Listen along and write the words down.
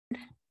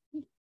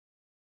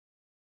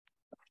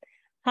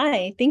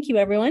Hi, thank you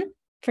everyone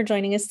for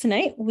joining us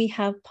tonight. We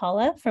have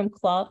Paula from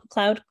Cloud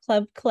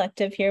Club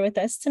Collective here with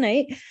us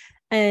tonight,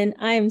 and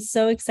I'm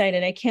so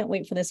excited. I can't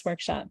wait for this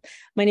workshop.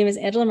 My name is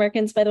Angela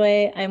Merkins, by the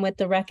way. I'm with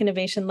the Rec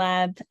Innovation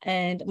Lab,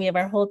 and we have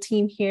our whole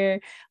team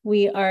here.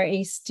 We are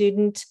a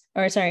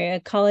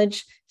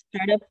college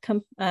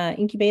startup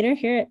incubator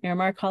here at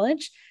Miramar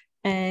College.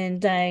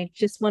 And I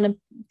just want to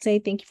say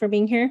thank you for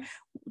being here.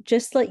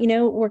 Just to let you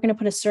know, we're going to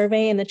put a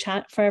survey in the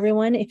chat for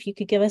everyone. If you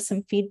could give us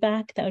some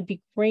feedback, that would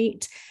be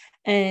great.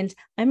 And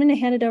I'm going to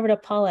hand it over to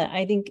Paula.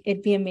 I think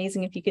it'd be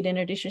amazing if you could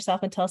introduce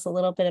yourself and tell us a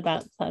little bit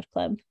about Cloud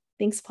Club.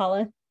 Thanks,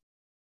 Paula.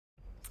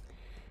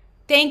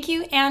 Thank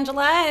you,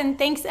 Angela, and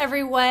thanks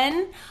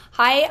everyone.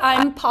 Hi,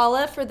 I'm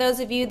Paula, for those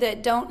of you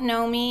that don't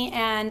know me,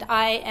 and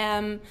I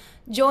am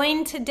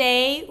joined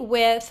today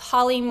with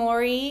Holly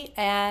Morey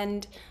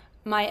and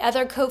my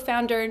other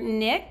co-founder,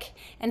 Nick.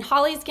 And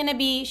Holly's going to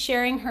be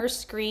sharing her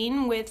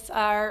screen with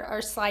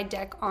our slide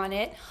deck on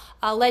it.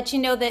 I'll let you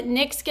know that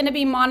Nick's going to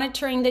be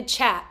monitoring the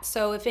chat.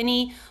 So if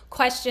any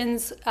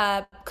questions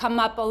come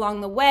up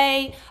along the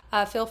way,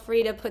 feel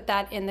free to put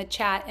that in the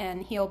chat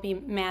and he'll be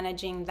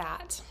managing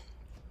that.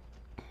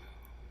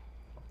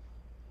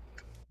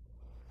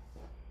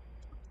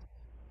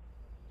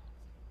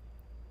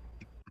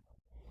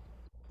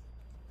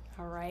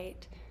 All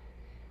right.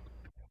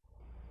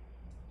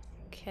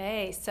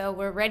 Okay, so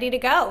we're ready to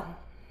go.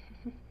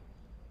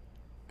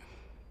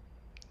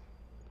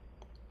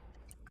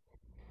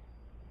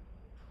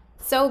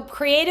 So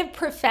creative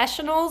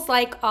professionals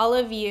like all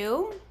of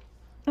you.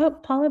 Oh,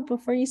 Paula,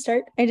 before you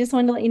start, I just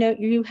wanted to let you know,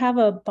 you have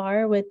a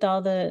bar with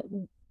all the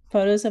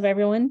photos of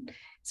everyone.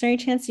 Is there any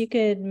chance you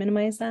could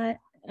minimize that?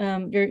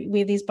 We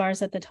have these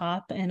bars at the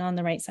top and on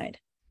the right side.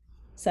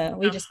 So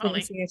we just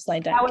couldn't see your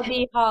slide deck. That would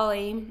be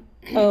Holly.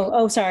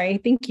 Oh, sorry.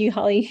 Thank you,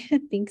 Holly.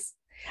 Thanks.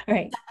 All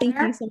right. Thank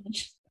you so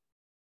much.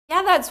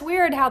 Yeah, that's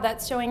weird how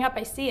that's showing up.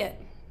 I see it.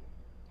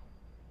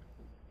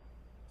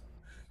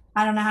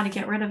 I don't know how to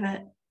get rid of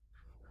it.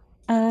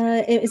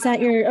 Is that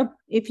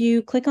if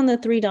you click on the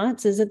three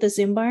dots, is it the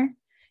Zoom bar?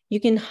 You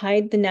can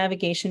hide the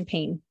navigation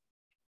pane.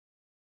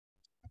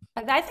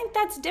 I think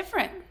that's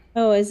different.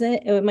 Oh, is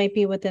it? It might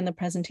be within the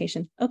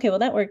presentation. Okay, well,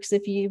 that works.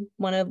 If you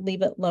want to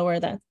leave it lower,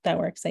 that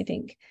works, I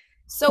think.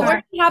 So we're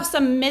going to have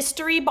some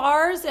mystery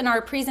bars in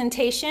our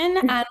presentation,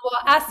 and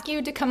we'll ask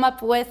you to come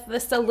up with the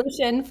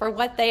solution for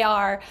what they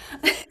are.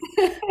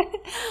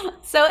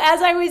 So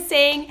as I was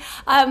saying,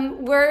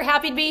 we're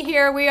happy to be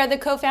here. We are the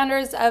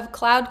co-founders of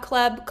Cloud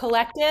Club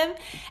Collective,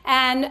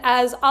 and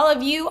as all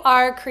of you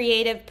are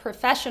creative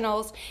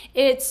professionals,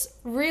 it's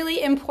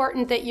really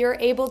important that you're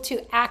able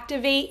to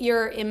activate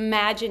your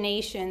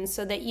imagination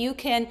so that you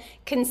can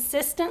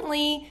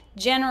consistently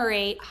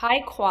generate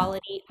high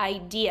quality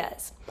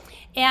ideas.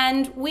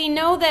 And we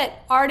know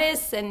that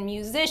artists and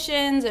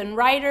musicians and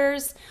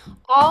writers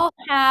all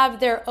have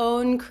their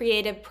own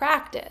creative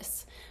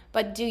practice.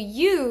 But do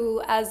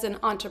you, as an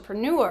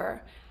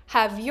entrepreneur,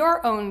 have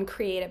your own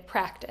creative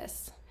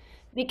practice?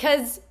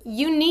 Because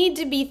you need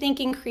to be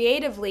thinking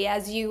creatively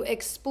as you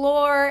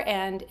explore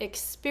and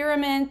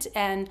experiment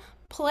and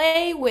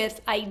play with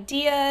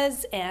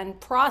ideas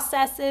and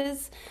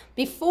processes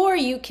before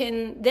you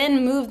can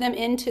then move them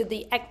into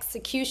the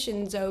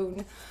execution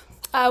zone.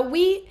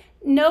 We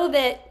know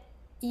that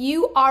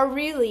you are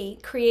really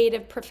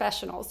creative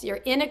professionals. You're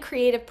in a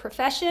creative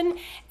profession,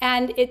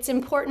 and it's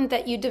important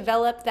that you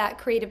develop that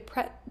creative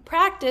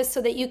practice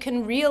so that you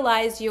can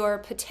realize your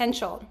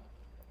potential.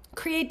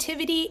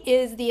 Creativity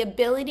is the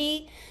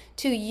ability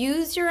to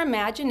use your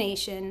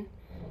imagination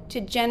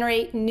to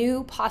generate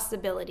new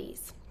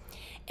possibilities.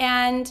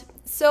 And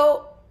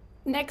so,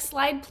 next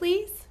slide,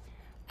 please.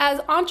 As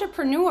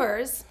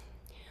entrepreneurs,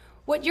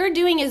 what you're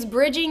doing is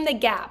bridging the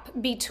gap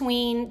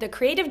between the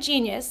creative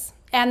genius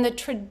and the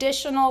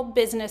traditional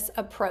business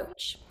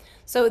approach.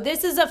 So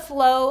this is a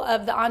flow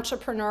of the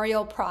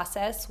entrepreneurial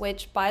process,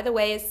 which, by the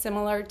way, is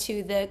similar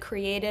to the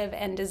creative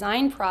and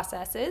design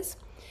processes.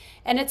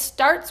 And it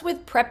starts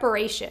with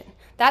preparation.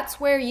 That's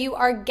where you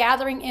are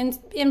gathering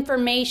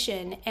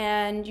information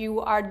and you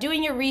are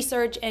doing your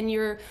research and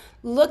you're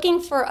looking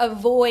for a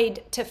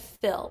void to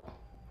fill.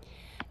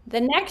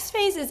 The next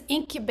phase is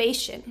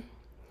incubation.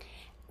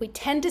 We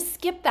tend to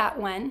skip that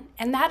one,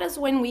 and that is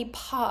when we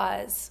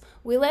pause.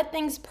 We let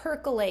things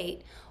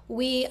percolate.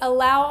 We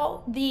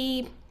allow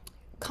the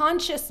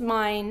conscious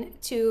mind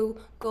to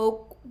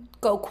go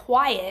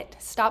quiet,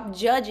 stop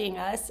judging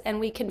us, and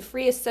we can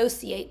free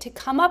associate to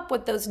come up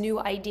with those new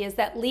ideas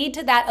that lead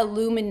to that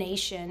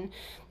illumination.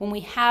 When we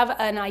have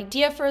an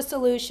idea for a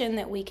solution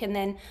that we can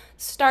then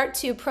start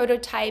to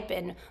prototype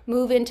and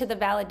move into the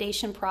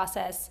validation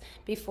process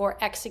before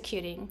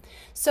executing.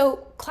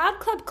 So Cloud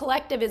Club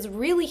Collective is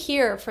really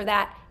here for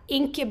that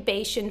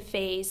incubation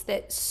phase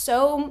that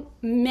so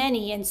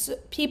many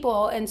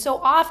people and so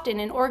often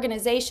in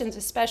organizations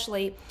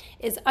especially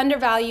is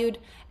undervalued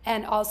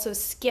and also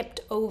skipped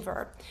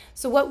over.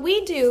 So what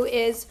we do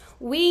is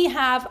we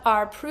have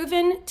our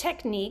proven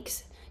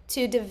techniques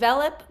to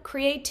develop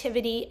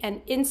creativity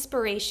and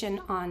inspiration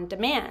on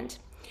demand.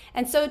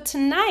 And so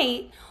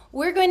tonight,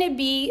 we're going to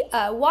be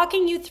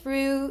walking you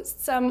through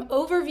some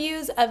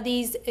overviews of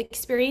these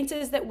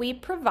experiences that we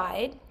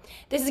provide.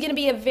 This is going to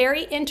be a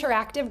very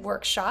interactive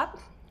workshop.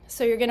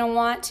 So you're going to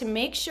want to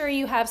make sure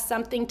you have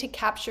something to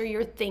capture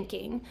your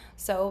thinking.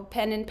 So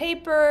pen and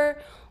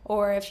paper,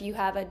 or if you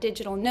have a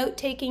digital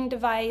note-taking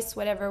device,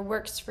 whatever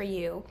works for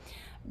you.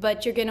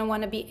 But you're going to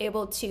want to be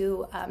able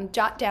to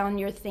jot down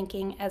your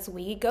thinking as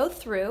we go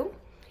through.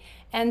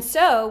 And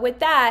so with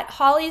that,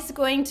 Holly's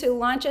going to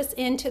launch us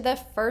into the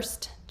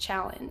first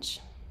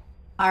challenge.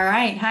 All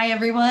right. Hi,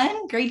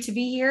 everyone. Great to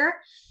be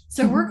here.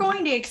 So we're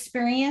going to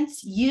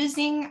experience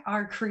using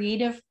our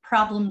creative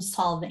problem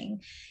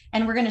solving.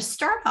 And we're going to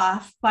start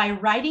off by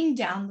writing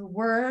down the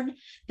word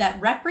that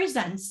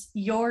represents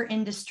your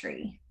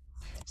industry.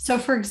 So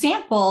for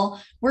example,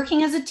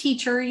 working as a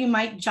teacher, you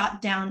might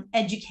jot down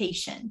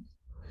education.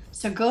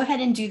 So go ahead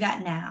and do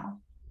that now.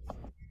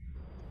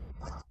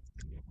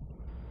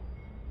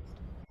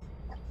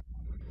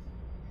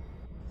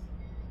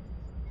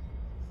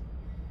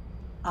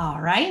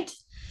 All right.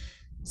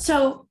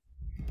 So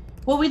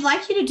what we'd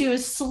like you to do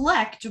is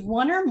select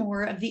one or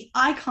more of the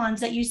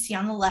icons that you see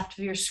on the left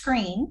of your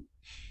screen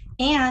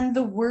and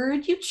the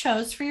word you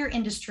chose for your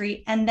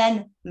industry, and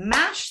then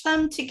mash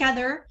them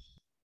together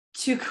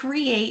to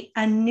create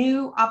a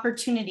new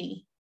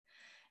opportunity,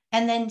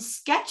 and then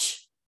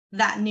sketch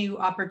that new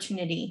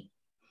opportunity.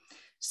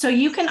 So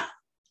you can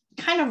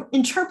kind of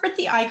interpret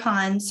the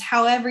icons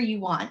however you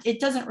want. It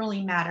doesn't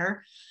really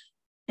matter.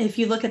 If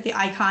you look at the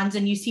icons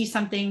and you see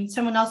something,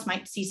 someone else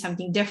might see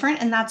something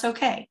different, and that's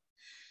okay.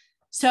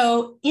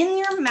 So in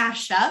your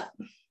mashup,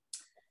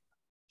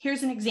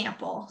 here's an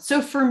example.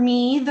 So for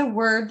me, the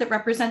word that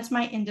represents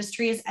my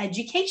industry is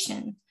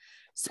education.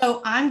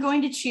 So I'm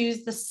going to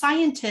choose the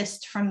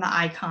scientist from the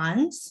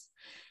icons,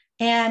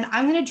 and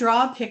I'm going to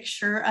draw a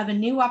picture of a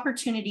new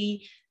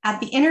opportunity at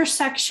the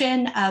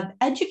intersection of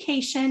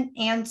education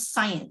and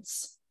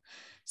science.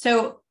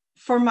 So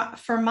for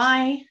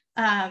my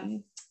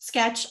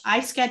sketch,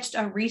 I sketched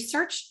a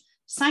research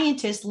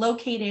scientist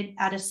located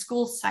at a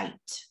school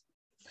site.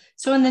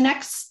 So in the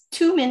next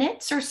 2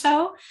 minutes or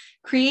so,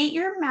 create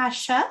your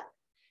mashup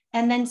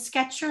and then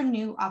sketch your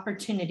new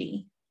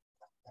opportunity.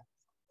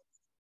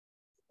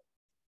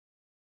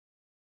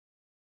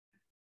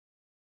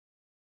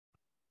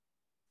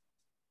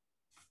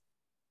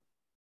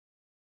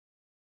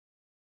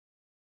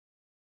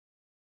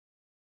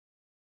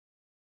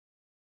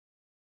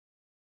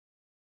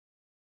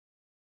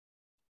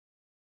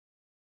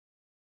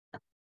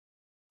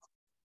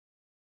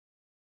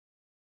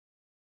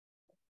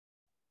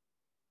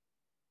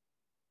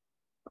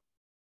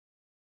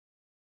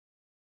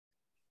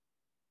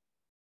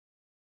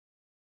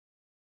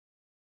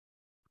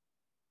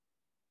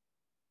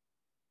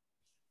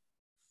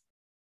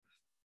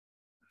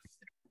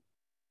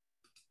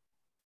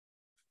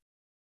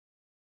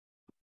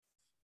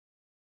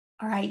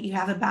 All right, you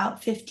have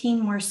about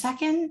 15 more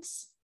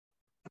seconds.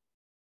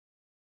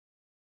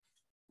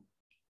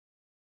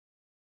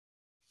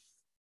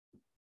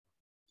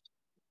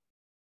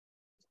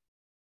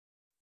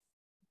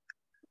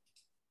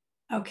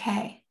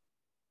 Okay.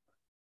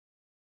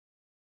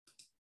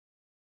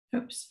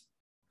 Oops.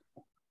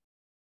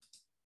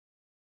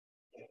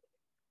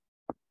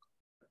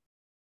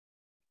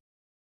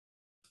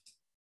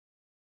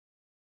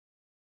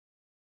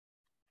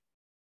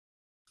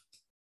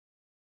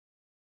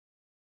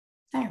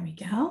 There we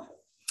go.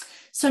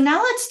 So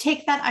now let's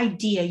take that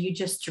idea you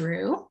just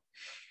drew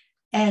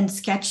and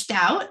sketched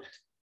out,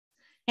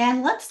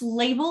 and let's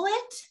label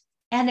it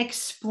and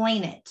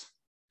explain it.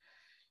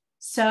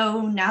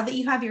 So now that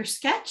you have your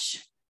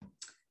sketch,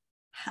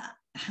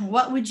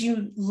 what would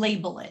you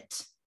label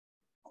it?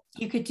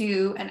 You could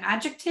do an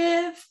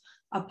adjective,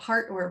 a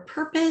part or a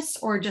purpose,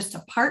 or just a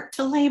part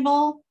to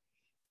label.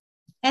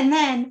 And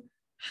then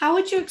how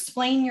would you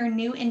explain your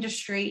new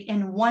industry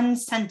in one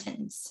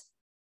sentence?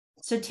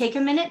 So take a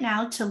minute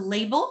now to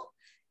label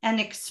and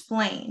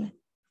explain.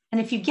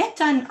 And if you get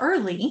done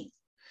early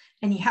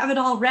and you have it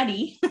all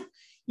ready,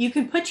 you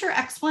can put your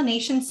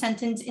explanation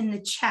sentence in the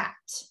chat.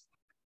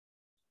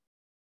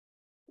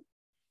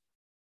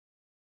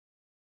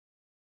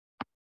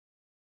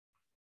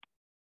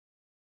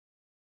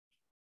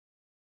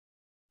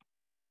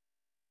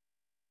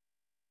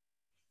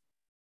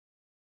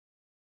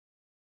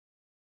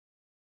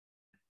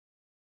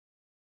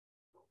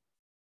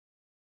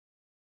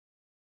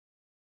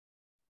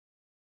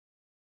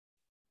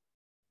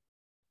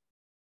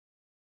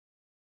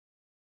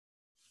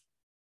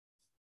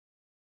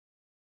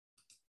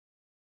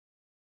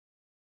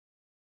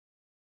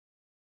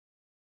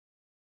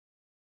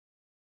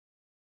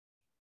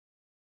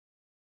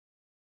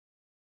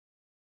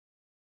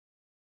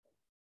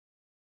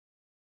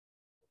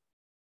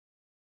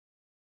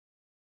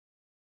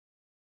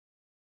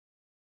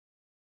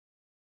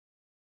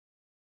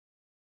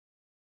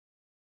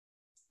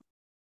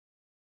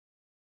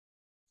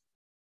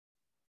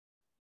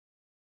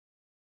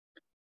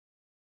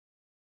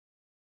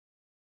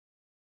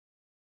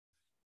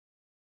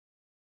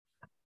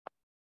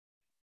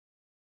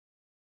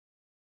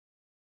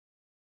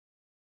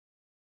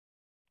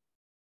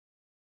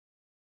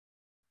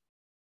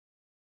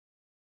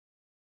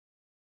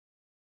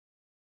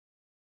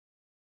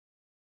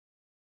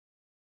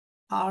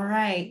 All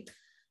right.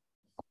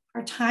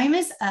 Our time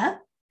is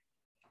up.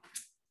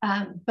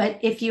 But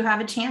if you have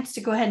a chance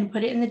to go ahead and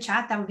put it in the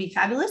chat, that would be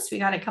fabulous. We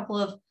got a couple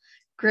of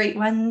great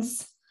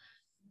ones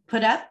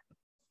put up.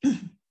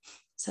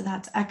 So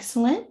that's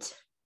excellent.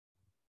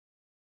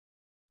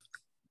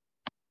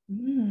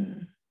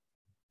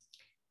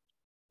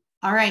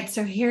 All right,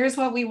 so here's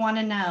what we want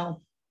to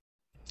know.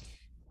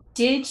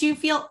 Did you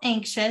feel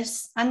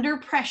anxious under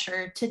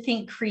pressure to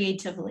think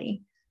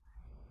creatively?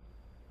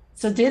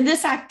 So did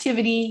this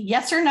activity,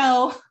 yes or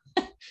no,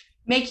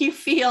 make you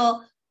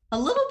feel a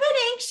little bit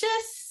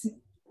anxious,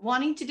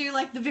 wanting to do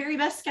like the very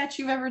best sketch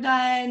you've ever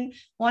done,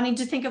 wanting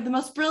to think of the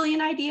most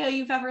brilliant idea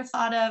you've ever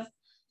thought of?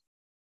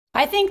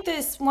 I think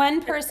this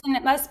one person,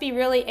 it must be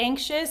really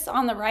anxious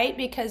on the right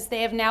because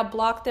they have now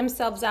blocked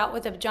themselves out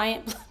with a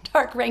giant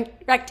dark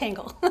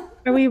rectangle.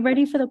 Are we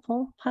ready for the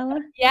poll, Paula?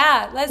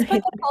 Yeah, let's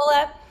put the poll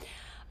up.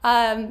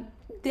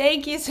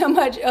 Thank you so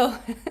much.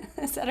 Oh,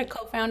 is that a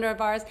co-founder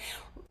of ours?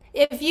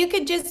 If you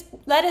could just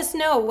let us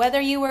know whether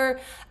you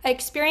were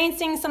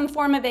experiencing some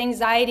form of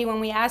anxiety when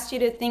we asked you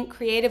to think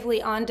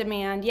creatively on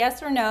demand,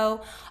 yes or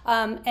no.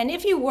 And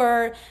if you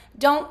were,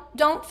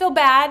 don't feel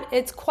bad.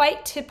 It's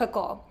quite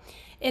typical.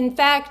 In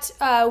fact,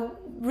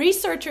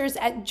 researchers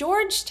at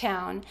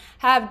Georgetown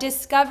have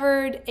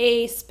discovered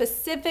a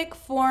specific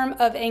form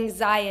of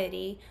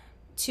anxiety.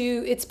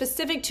 It's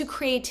specific to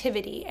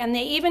creativity, and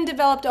they even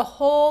developed a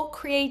whole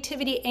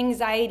creativity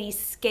anxiety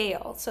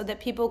scale so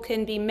that people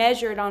can be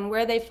measured on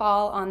where they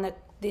fall on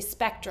the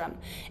spectrum.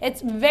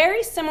 It's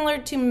very similar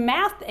to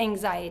math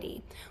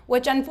anxiety,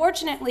 which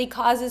unfortunately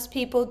causes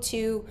people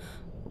to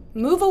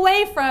move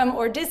away from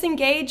or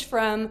disengage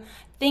from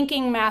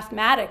thinking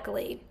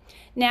mathematically.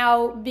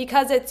 Now,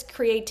 because it's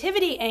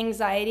creativity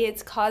anxiety,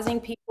 it's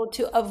causing people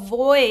to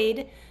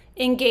avoid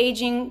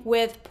engaging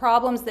with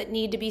problems that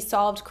need to be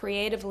solved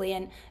creatively.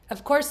 And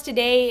of course,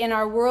 today in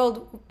our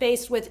world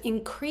faced with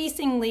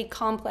increasingly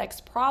complex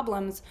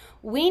problems,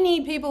 we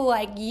need people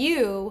like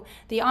you,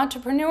 the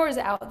entrepreneurs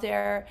out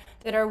there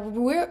that are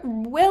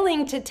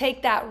willing to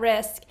take that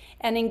risk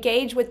and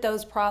engage with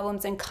those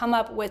problems and come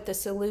up with the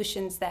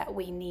solutions that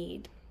we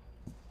need.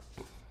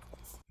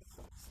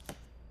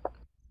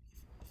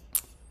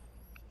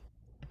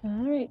 All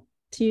right,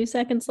 2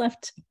 seconds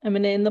left. I'm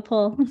going to end the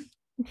poll.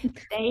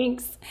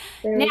 Thanks.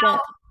 Now,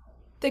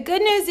 the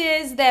good news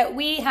is that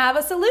we have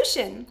a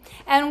solution,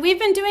 and we've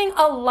been doing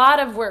a lot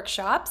of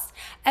workshops,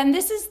 and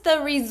this is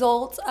the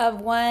result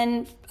of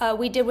one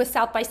we did with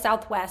South by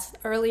Southwest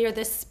earlier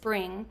this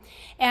spring.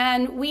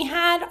 And we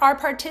had our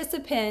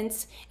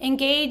participants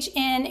engage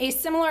in a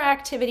similar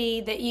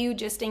activity that you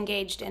just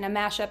engaged in, a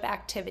mashup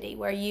activity,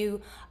 where you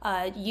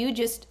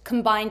just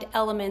combined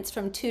elements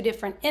from 2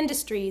 different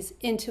industries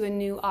into a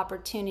new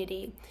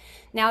opportunity.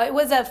 Now, it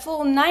was a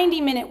full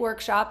 90-minute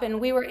workshop,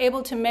 and we were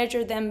able to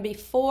measure them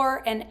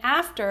before and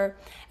after,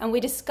 and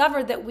we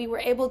discovered that we were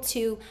able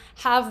to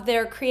have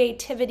their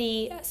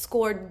creativity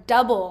score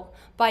double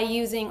by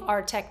using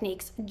our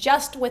techniques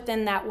just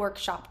within that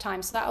workshop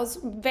time. So that was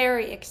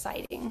very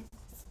exciting.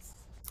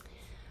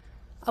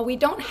 We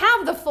don't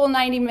have the full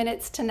 90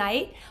 minutes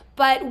tonight,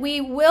 but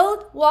we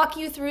will walk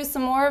you through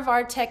some more of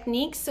our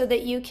techniques so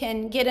that you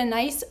can get a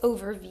nice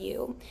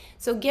overview.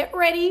 So get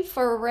ready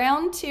for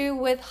round 2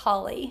 with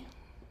Holly.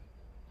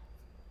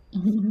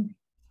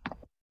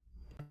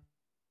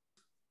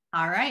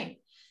 All right.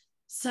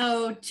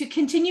 So to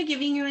continue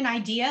giving you an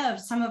idea of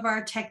some of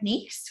our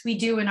techniques we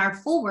do in our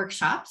full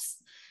workshops,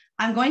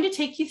 I'm going to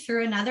take you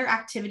through another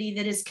activity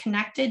that is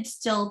connected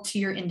still to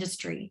your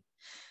industry.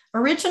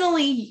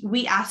 Originally,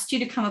 we asked you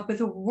to come up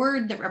with a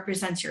word that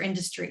represents your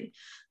industry.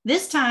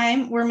 This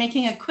time, we're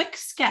making a quick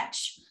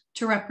sketch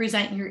to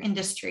represent your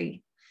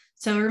industry.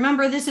 So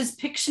remember, this is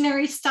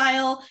Pictionary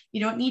style.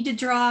 You don't need to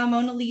draw a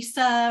Mona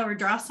Lisa or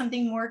draw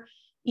something more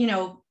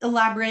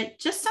elaborate,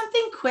 just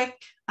something quick,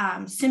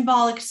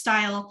 symbolic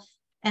style,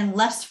 and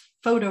less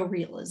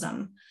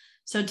photorealism.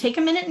 So take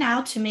a minute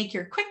now to make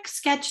your quick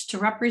sketch to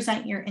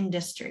represent your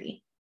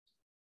industry.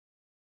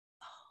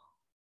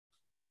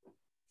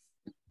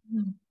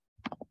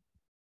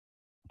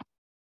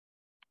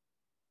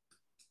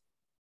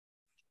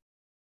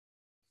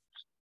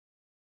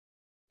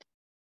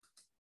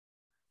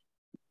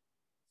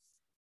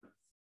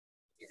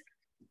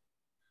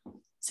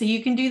 So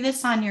you can do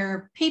this on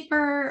your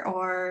paper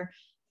or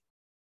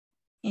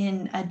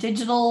in a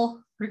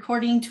digital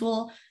recording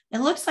tool. It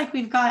looks like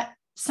we've got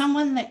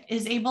someone that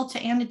is able to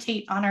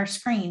annotate on our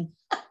screen.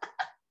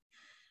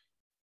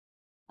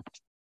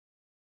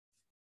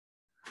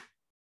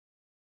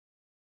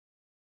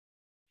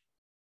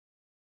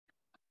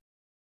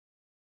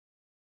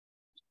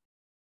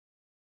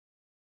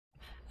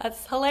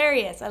 That's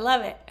hilarious. I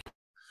love it.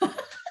 Let me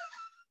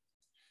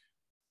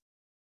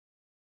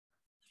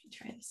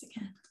try this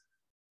again.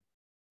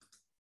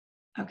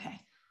 Okay.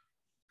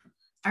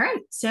 All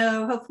right.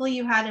 So hopefully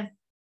you had a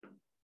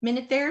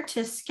minute there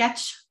to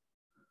sketch.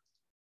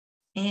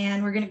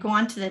 And we're going to go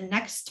on to the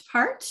next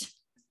part.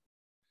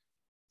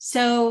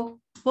 So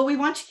what we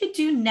want you to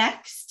do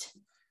next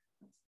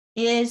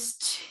is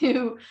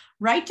to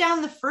write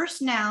down the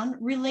first noun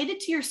related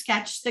to your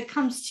sketch that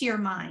comes to your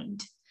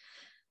mind.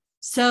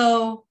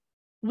 So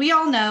we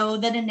all know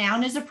that a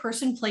noun is a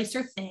person, place,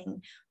 or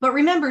thing, but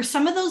remember,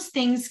 some of those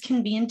things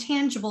can be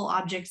intangible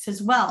objects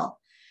as well.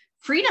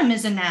 Freedom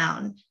is a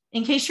noun.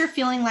 In case you're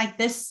feeling like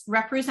this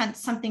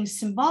represents something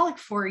symbolic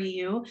for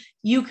you,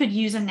 you could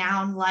use a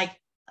noun like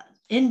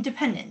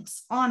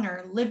independence,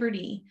 honor,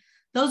 liberty.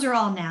 Those are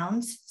all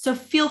nouns. So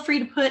feel free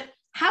to put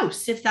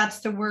house if that's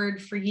the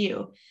word for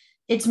you.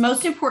 It's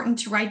most important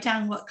to write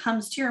down what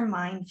comes to your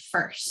mind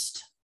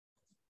first.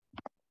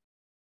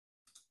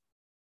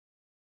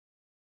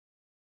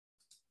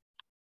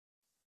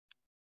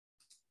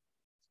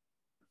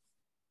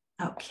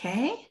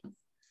 Okay.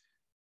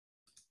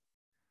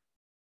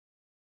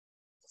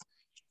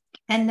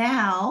 And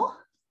now,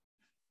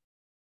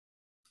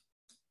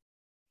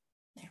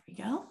 there we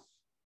go.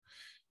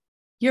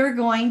 You're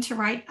going to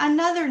write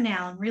another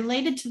noun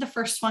related to the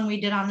first one we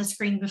did on the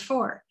screen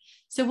before.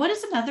 So what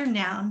is another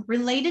noun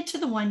related to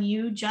the one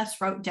you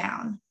just wrote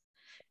down?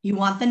 You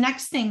want the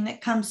next thing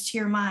that comes to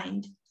your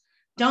mind.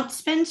 Don't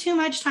spend too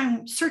much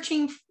time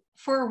searching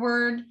for a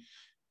word.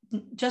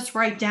 Just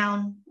write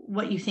down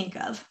what you think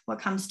of, what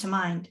comes to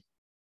mind.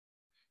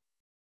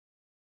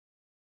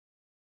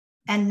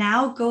 And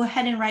now go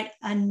ahead and write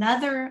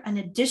an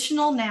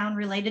additional noun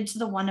related to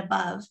the one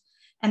above,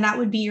 and that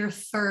would be your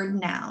third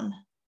noun.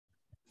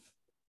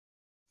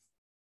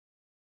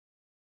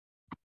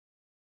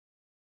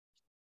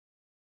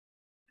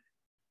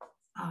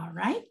 All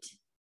right.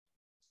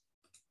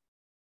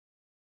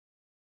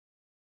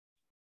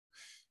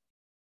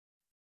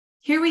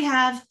 Here we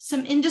have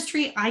some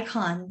industry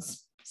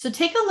icons. So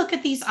take a look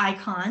at these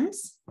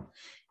icons,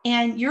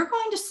 and you're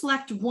going to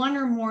select one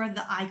or more of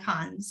the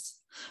icons,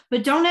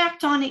 but don't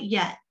act on it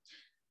yet.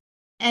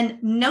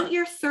 And note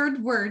your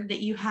third word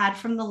that you had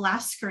from the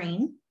last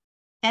screen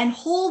and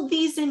hold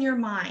these in your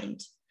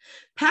mind.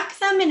 Pack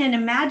them in an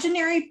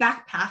imaginary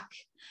backpack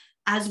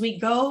as we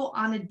go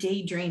on a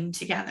daydream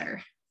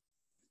together.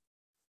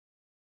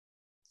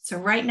 So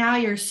right now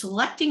you're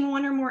selecting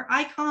one or more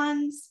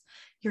icons,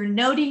 you're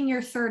noting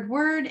your third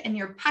word, and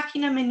you're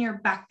packing them in your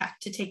backpack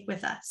to take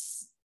with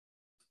us.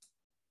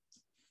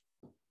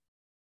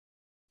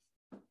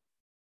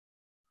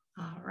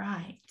 All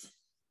right.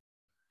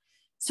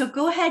 So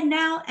go ahead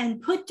now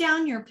and put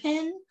down your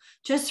pen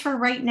just for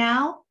right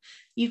now.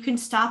 You can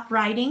stop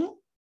writing.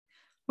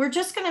 We're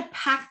just going to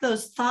pack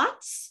those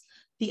thoughts,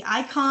 the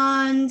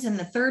icons and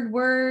the third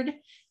word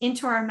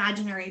into our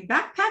imaginary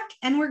backpack,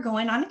 and we're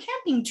going on a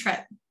camping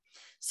trip.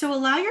 So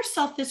allow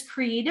yourself this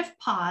creative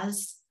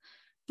pause.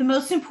 The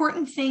most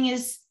important thing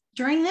is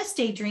during this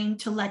daydream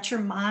to let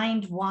your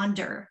mind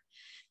wander.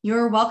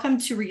 You're welcome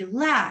to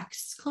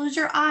relax, close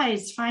your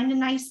eyes, find a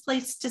nice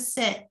place to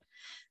sit.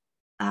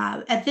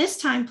 At this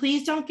time,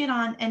 please don't get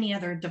on any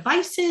other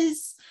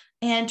devices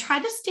and try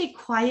to stay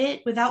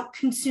quiet without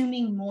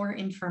consuming more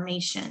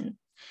information.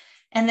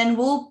 And then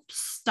we'll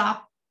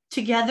stop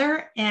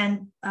together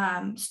and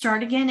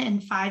start again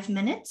in 5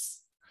 minutes.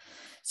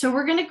 So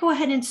we're going to go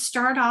ahead and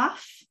start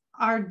off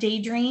our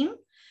daydream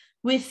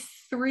with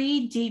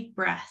 3 deep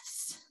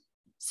breaths.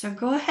 So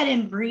go ahead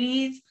and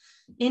breathe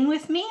in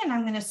with me, and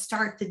I'm going to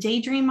start the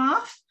daydream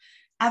off.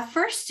 At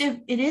first,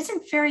 it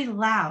isn't very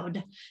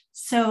loud,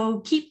 so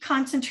keep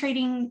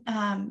concentrating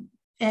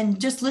and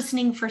just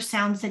listening for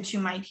sounds that you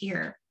might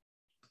hear.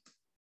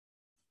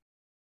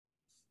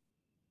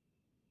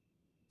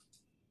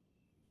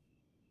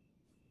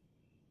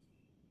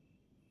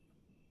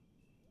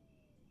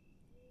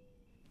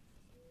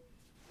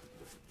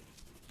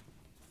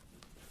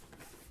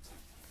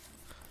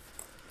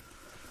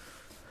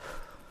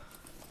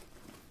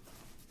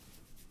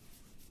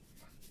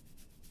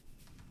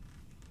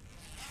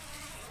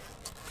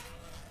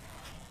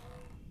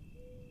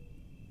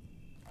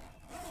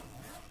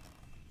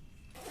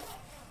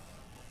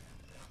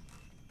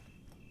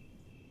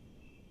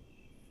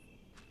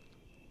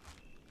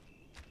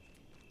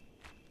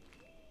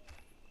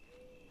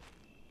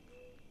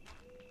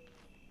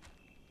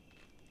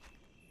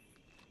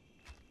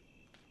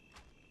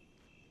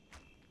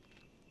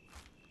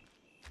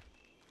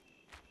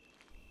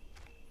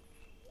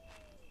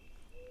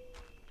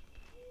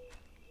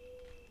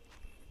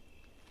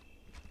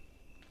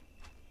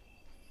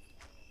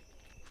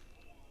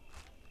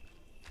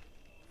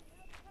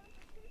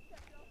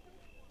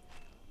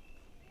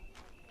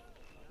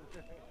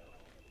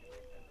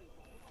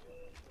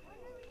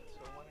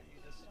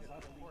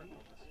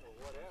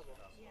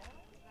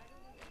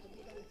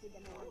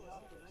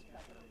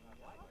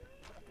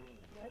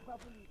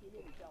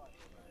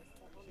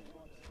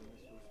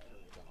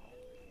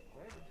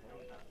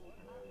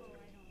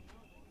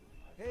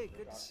 Hey,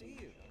 good to see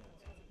you.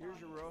 Here's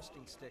your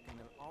roasting stick, and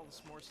then all the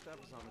s'more stuff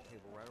is on the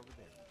table right over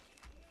there.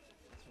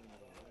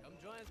 Come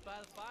join us by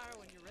the fire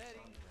when you're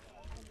ready.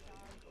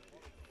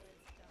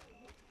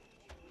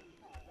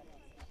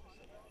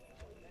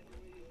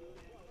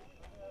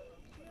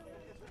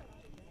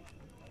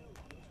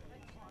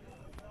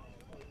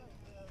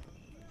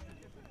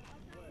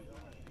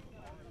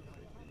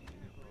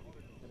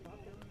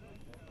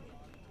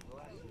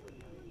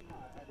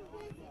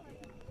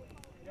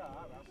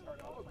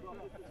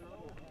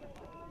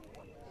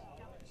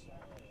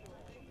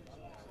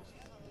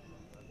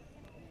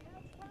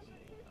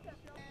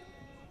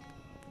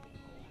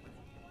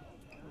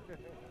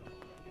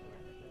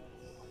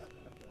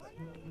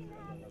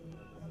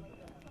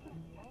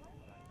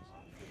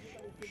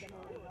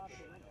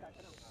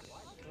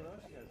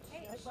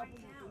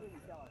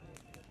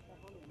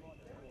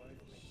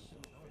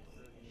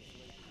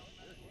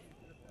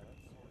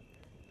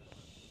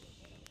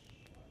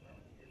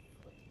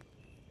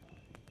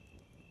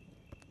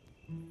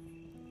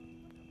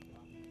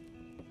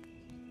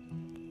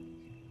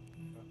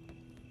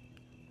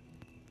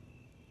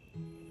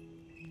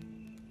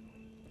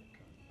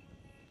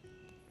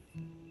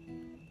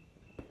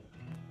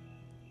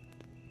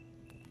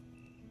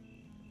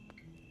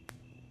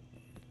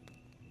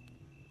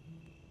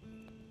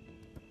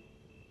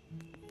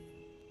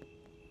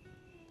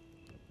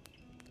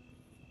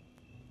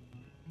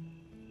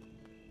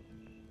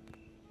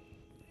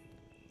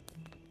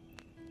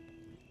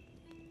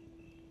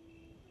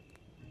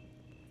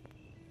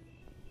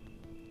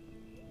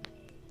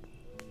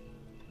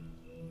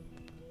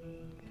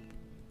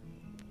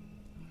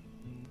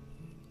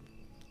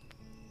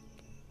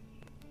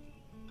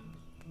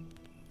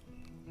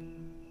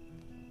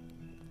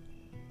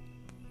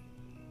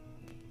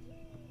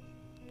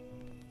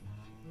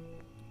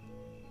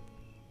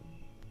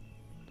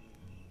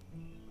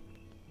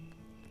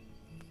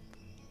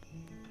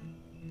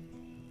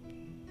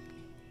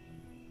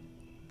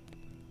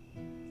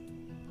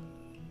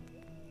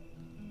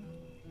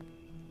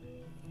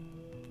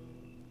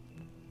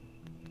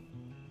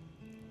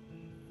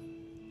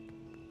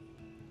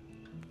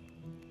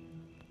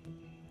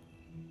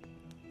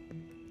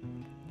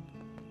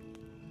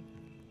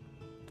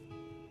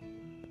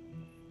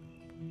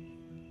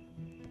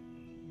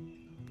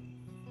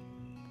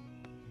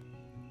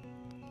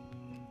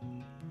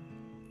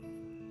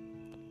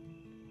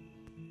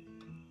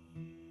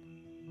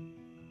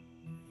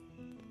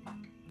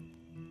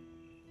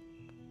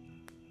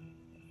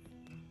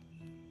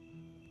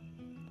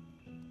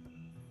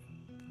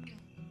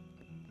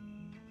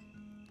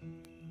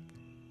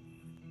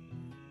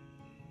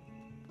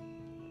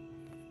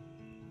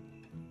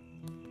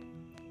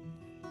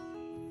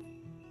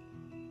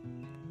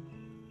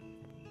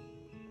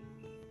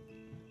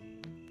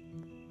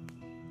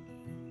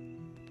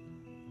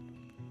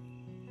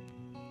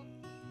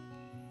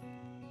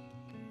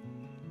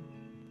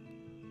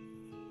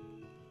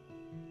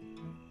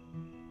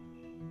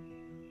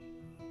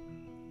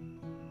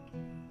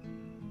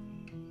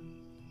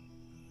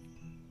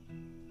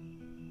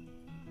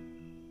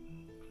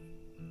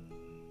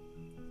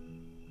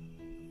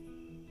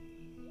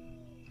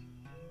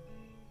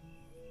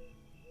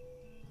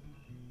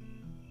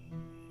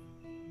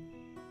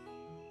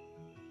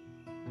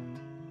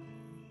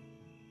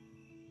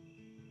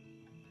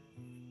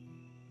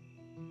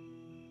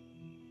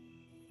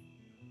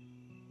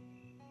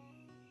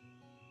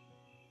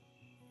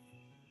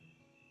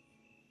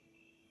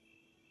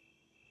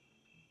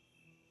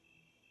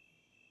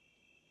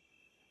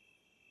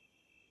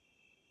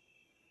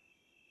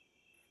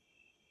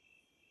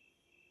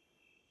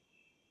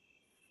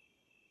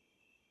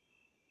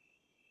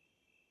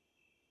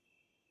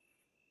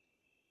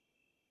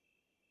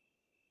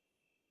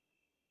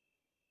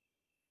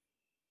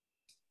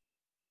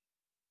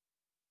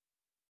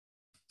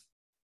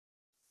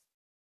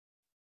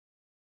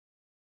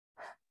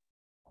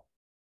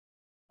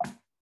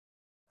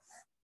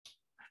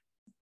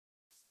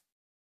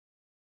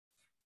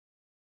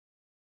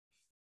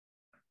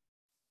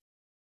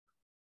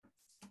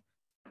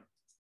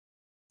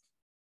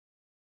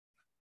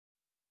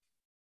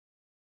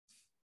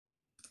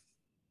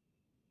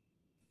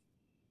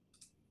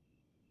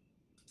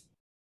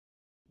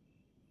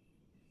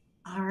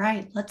 All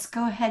right, let's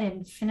go ahead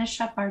and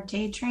finish up our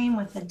daydream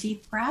with a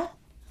deep breath.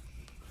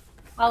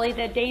 Holly,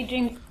 the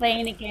daydream's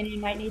playing again. You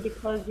might need to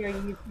close your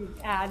YouTube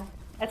ad.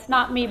 That's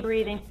not me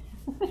breathing.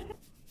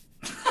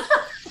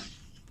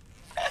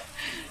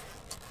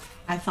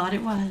 I thought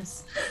it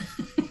was.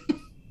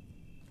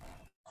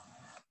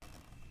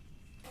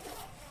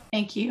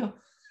 Thank you.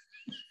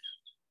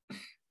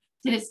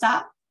 Did it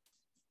stop?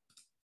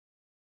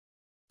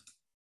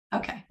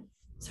 Okay,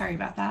 sorry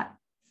about that.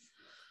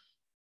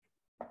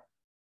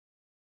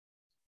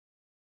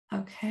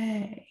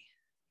 Okay.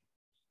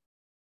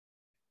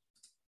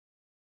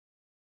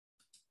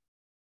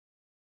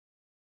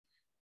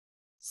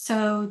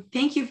 So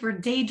thank you for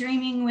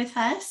daydreaming with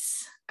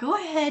us. Go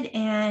ahead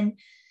and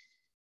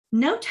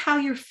note how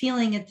you're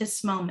feeling at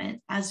this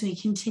moment as we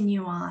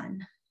continue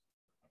on.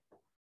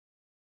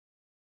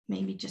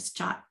 Maybe just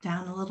jot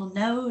down a little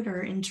note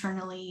or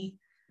internally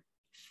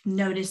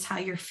notice how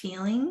you're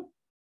feeling.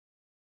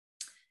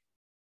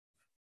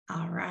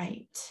 All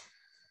right.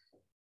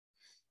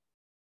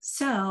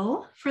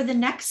 So for the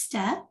next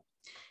step,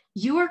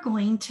 you are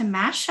going to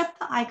mash up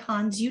the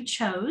icons you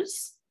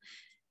chose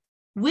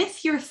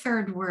with your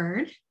third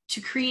word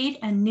to create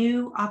a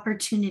new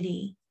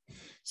opportunity.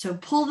 So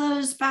pull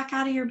those back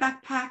out of your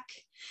backpack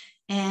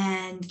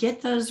and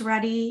get those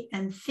ready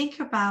and think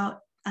about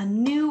a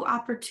new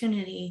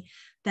opportunity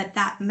that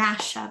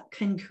mashup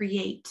can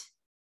create.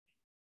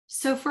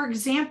 So for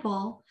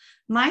example,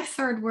 my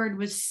third word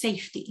was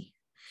safety.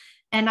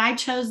 and I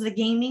chose the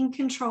gaming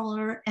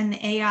controller and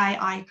the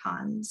AI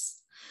icons.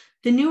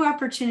 The new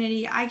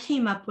opportunity I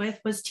came up with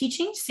was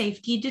teaching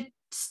safety to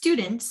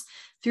students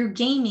through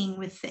gaming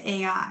with the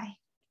AI.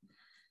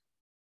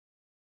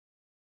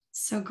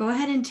 So go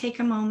ahead and take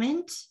a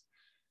moment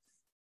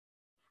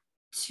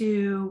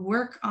to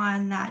work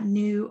on that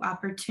new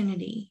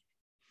opportunity.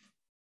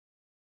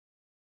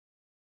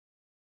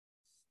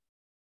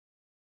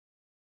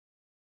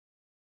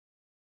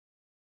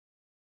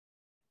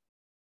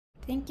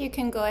 I think you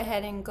can go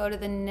ahead and go to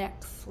the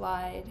next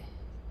slide.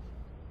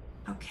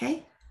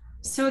 Okay,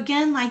 so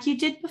again, like you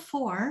did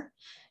before,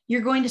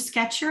 you're going to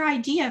sketch your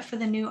idea for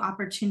the new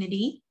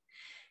opportunity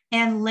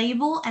and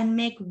label and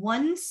make a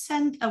one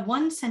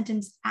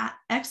sentence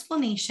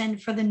explanation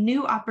for the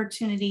new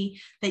opportunity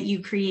that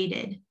you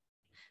created.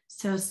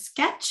 So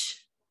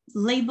sketch,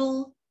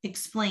 label,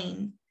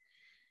 explain.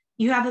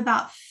 You have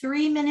about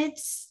 3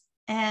 minutes,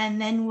 and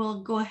then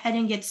we'll go ahead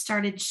and get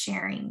started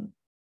sharing.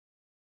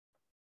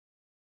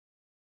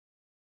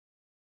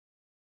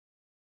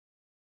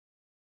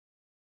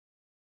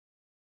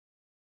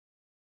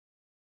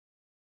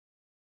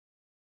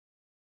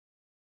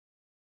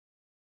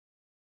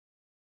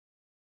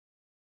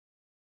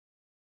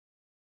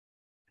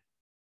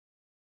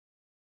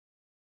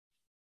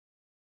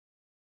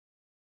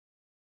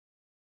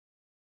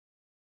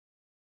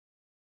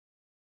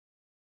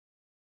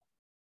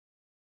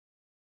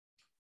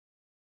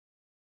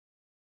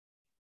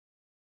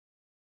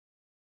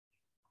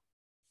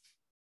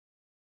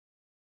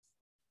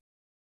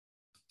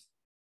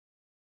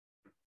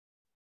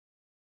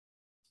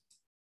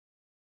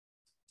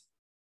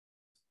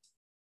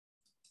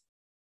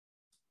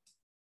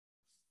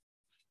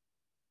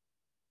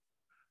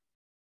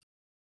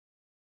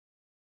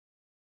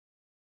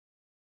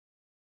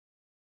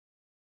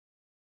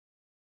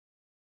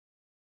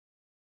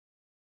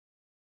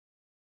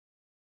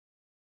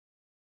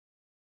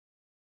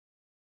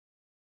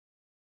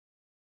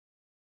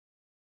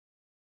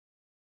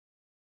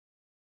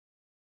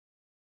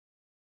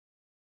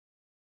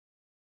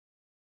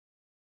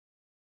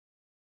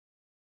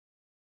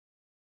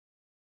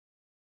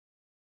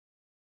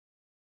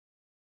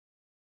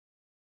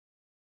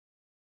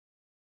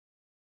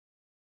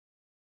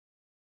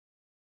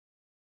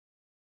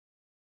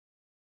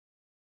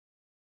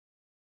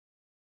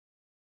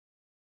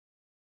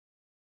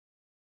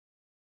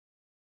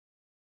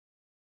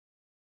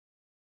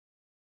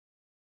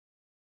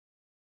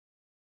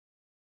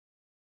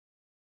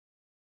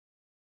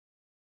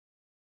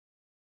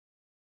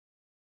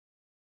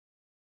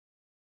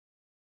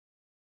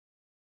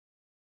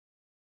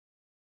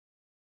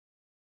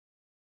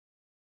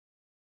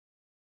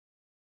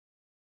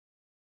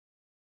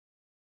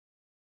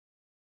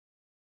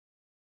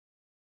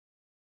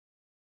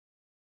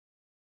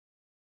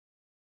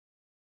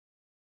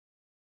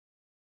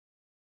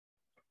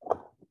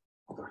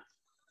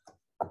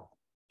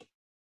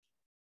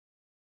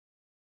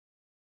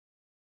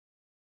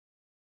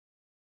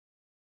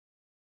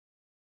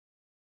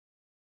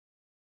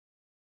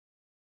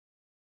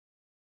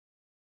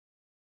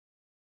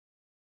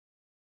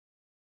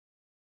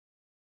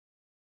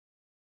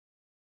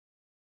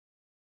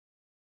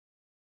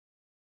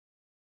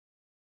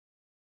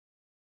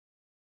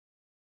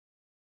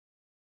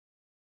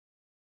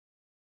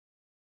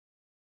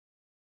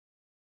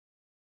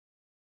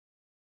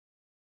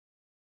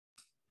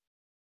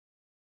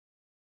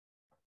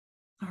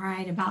 All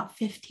right, about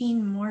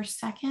 15 more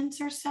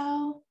seconds or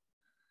so.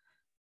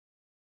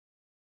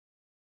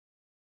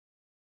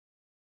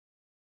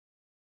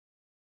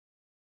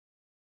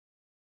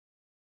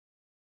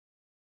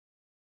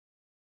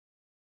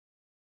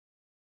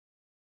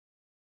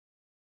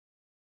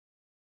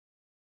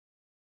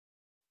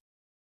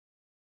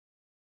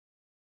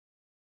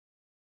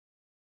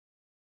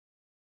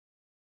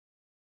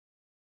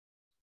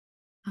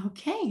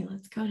 Okay,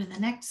 let's go to the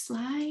next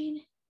slide.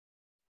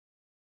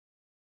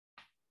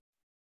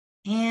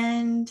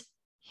 And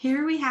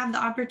here we have the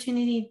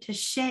opportunity to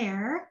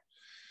share.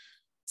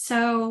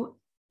 So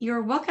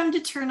you're welcome to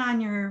turn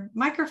on your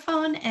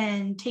microphone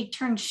and take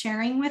turns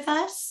sharing with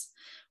us.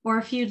 Or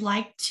if you'd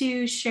like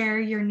to share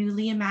your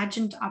newly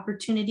imagined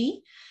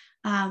opportunity,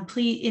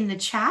 please in the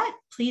chat,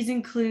 please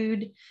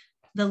include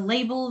the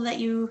label that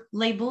you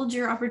labeled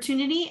your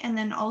opportunity and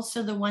then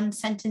also the one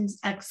sentence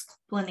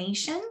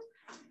explanation.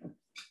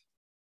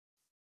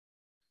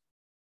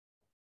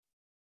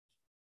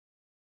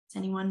 Does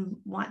anyone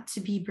want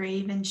to be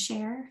brave and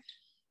share?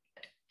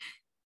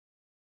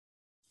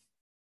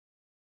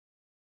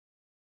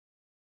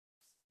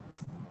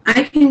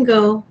 I can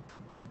go.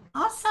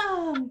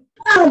 Awesome.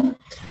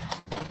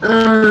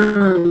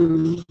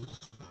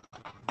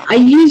 I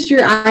used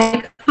your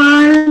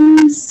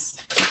icons.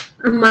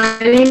 My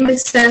name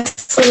is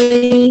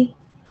Cecily,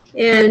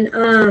 and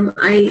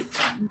I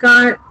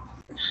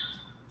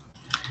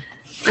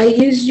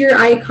used your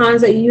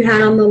icons that you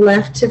had on the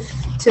left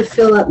to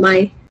fill up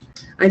my.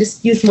 I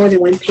just used more than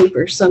one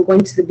paper, so I'm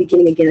going to the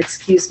beginning again.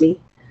 Excuse me.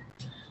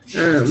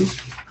 And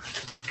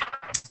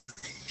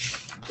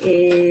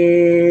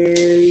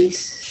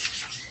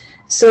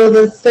So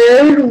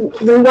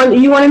the one,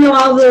 you want to know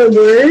all the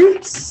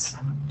words?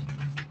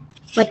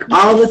 Like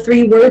all the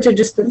 3 words or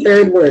just the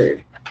 3rd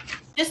word?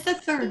 Just the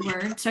 3rd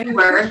word. So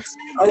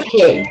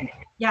Okay.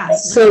 Yeah.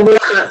 So we're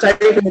not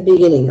starting from the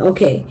beginning.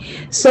 Okay.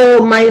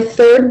 So my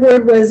 3rd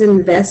word was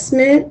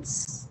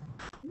investments.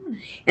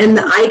 And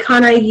the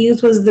icon I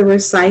used was the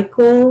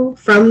recycle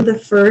from the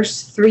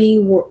first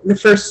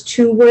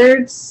 2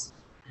 words.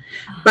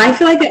 But I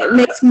feel like it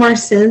makes more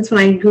sense when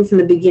I do from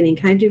the beginning.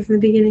 Can I do it from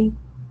the beginning?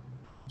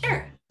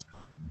 Sure.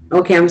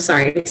 Okay, I'm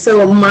sorry.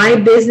 So my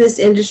business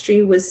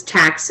industry was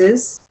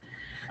taxes.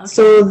 Okay.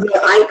 So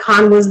the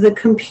icon was the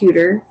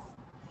computer.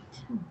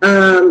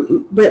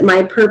 But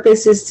my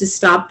purpose is to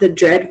stop the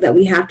dread that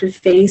we have to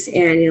face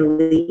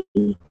annually.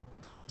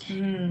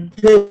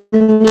 The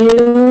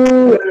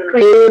new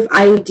creative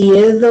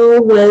idea, though,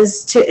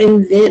 was to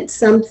invent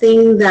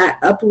something that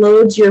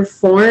uploads your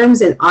forms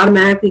and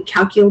automatically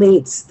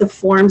calculates the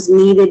forms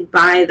needed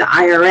by the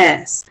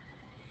IRS.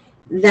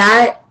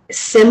 That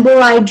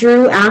symbol I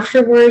drew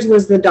afterwards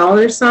was the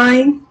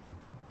 $.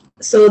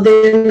 So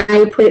then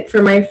I put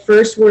for my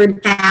first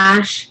word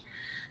cash,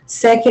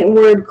 2nd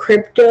word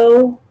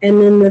crypto,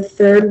 and then the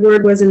 3rd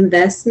word was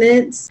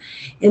investments.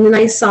 And then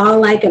I saw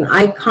like an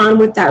icon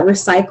with that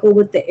recycle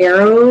with the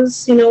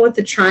arrows, with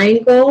the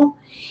triangle.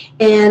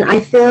 And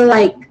I feel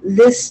like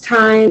this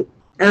time,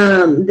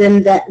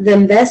 then the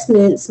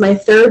investments, my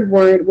 3rd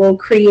word, will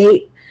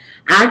create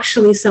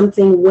actually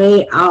something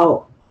way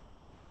out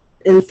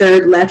in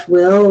 3rd left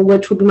wheel,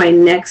 which will be my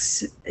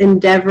next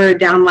endeavor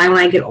down the line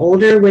when I get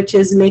older, which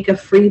is make a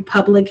free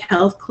public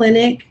health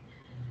clinic.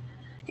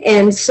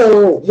 And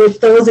so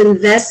with those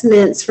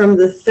investments from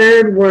the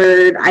 3rd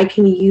word, I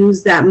can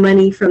use that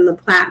money from the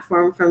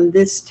platform from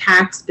this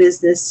tax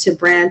business to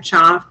branch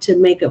off to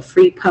make a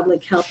free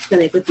public health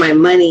clinic with my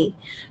money,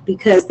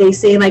 because they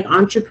say like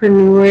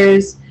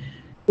entrepreneurs,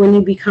 when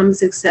you become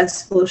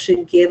successful,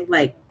 should give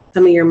like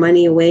some of your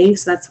money away.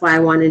 So that's why I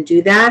want to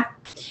do that.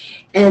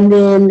 And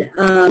then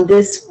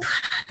this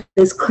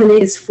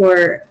clinic is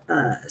for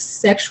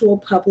sexual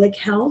public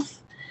health.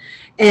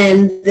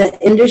 And the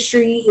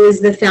industry is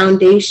the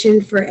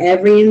foundation for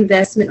every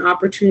investment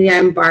opportunity I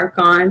embark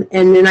on.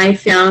 And then I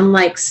found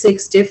like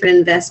 6 different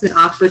investment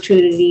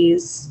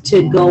opportunities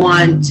to go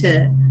on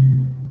to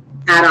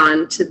add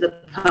on to the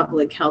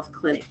public health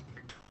clinic.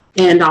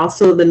 And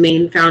also the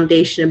main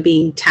foundation of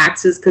being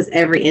taxes, because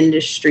every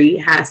industry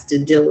has to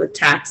deal with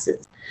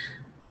taxes,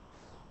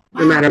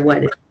 no matter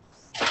what it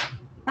is.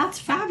 That's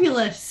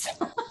fabulous.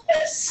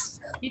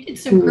 You did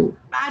some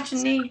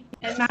great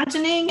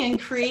imagining and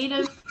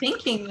creative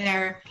thinking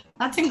there.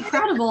 That's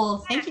incredible.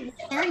 Thank you for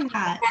sharing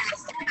that.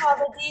 All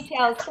the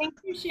details. Thank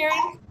you for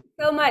sharing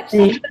so much.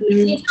 Thank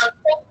you.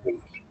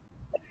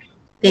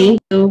 Thank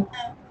you.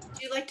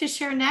 Would you like to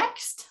share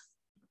next?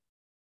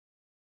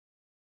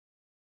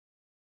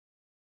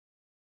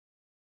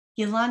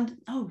 Yolanda.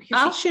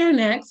 I'll share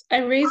next. I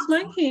raised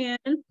my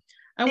hand.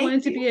 I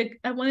wanted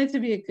to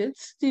be a good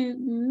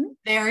student.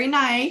 Very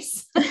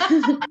nice.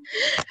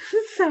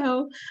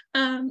 So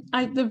I'm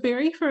going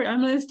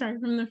to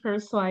start from the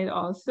first slide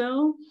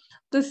also.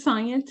 The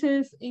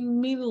scientists,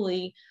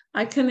 immediately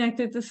I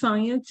connected the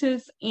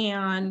scientists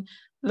and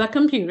the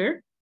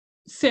computer.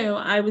 So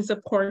I was,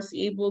 of course,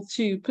 able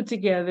to put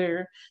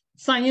together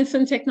science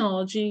and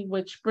technology,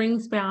 which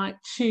brings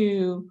back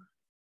to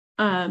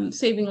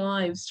saving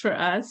lives for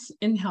us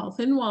in health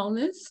and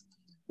wellness,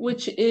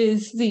 which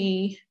is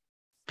the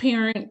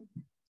parent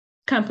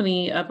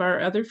company of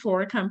our other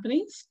 4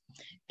 companies.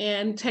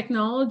 And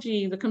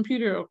technology, the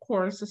computer, of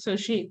course,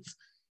 associates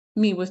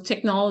me with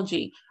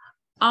technology.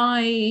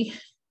 The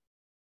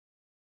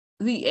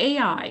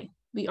AI,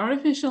 the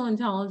artificial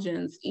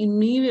intelligence,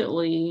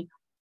 immediately,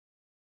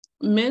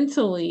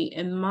 mentally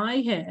in my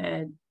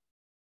head,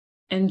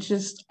 and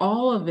just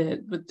all of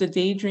it with the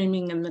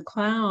daydreaming in the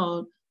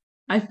cloud,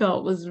 I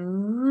felt was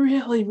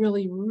really,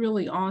 really,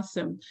 really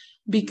awesome,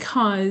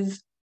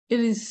 because it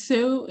is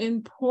so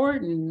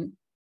important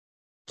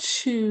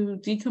to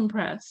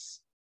decompress,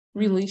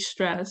 release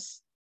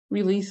stress,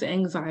 release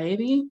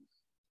anxiety.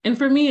 And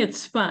for me,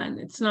 it's fun.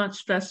 It's not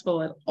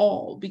stressful at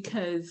all,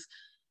 because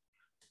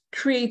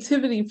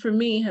creativity for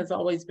me has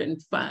always been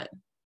fun.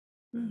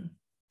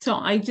 So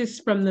I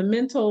just, from the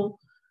mental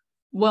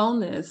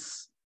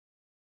wellness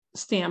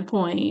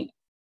standpoint,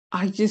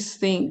 I just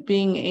think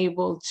being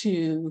able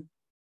to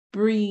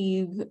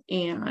breathe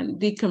and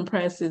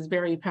decompress is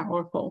very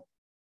powerful.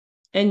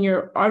 And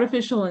your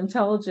artificial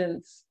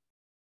intelligence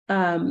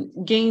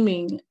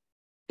gaming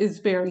is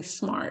very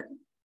smart.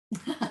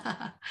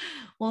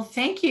 Well,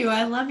 thank you.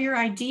 I love your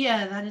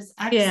idea. That is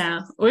excellent.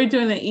 Yeah, we're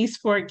doing an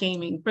esport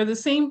gaming for the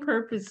same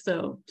purpose,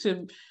 though,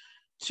 to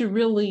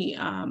really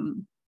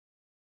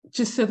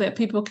just so that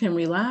people can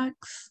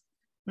relax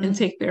and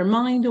take their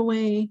mind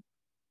away.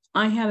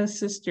 I had a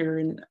sister,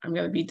 and I'm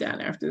going to be done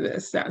after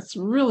this, that's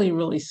really,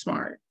 really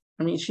smart.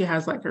 I mean, she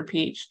has like her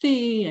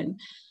PhD, and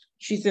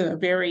she's in a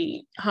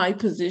very high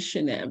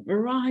position at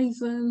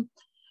Verizon.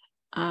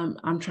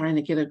 I'm trying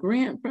to get a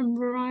grant from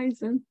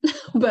Verizon,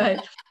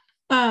 but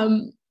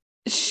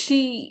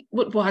she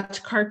would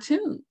watch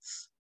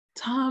cartoons,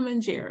 Tom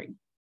and Jerry,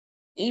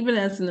 even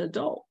as an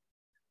adult.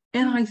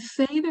 And I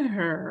say to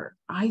her,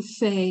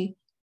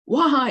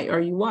 why are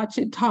you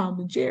watching Tom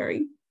and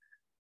Jerry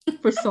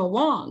for so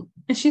long?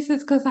 And she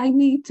says, because I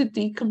need to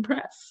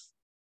decompress.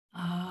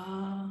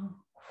 Oh.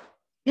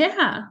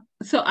 Yeah.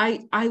 So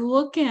I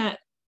look at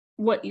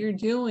what you're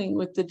doing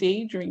with the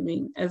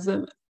daydreaming as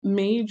a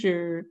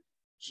major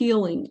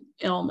healing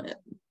element.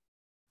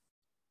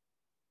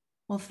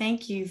 Well,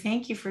 thank you.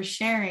 Thank you for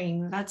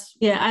sharing. That's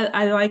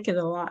I like it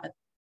a lot.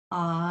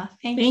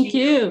 Thank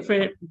you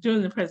for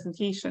doing the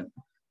presentation.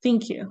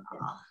 Thank you.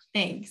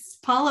 Thanks.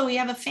 Paula, we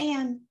have a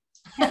fan.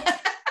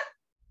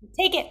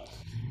 Take it.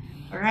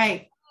 All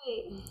right.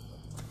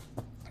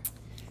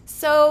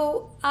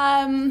 So,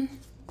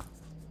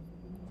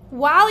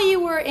 while you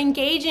were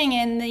engaging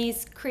in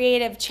these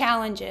creative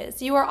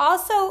challenges, you were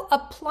also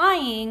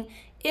applying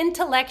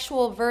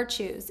intellectual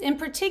virtues. In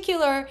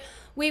particular,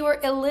 we were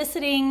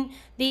eliciting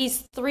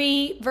these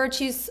 3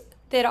 virtues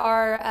that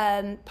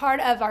are part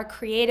of our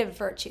creative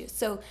virtues.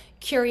 So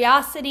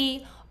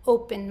curiosity,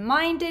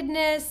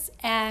 open-mindedness,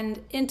 and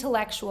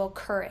intellectual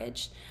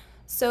courage.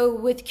 So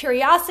with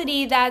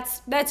curiosity,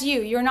 that's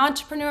you. You're an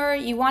entrepreneur,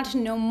 you want to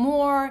know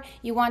more,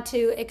 you want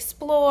to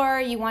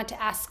explore, you want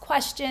to ask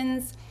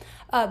questions.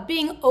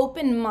 Being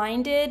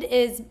open-minded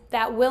is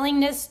that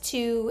willingness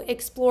to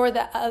explore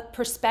the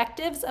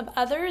perspectives of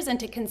others and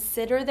to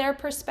consider their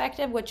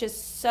perspective, which is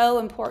so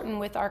important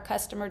with our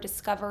customer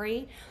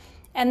discovery.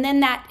 And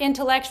then that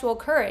intellectual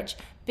courage,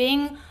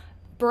 being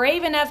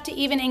brave enough to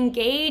even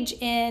engage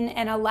in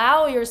and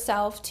allow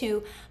yourself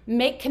to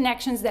make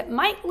connections that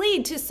might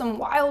lead to some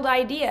wild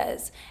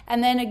ideas.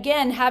 And then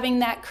again, having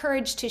that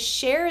courage to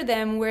share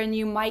them when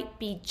you might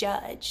be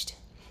judged.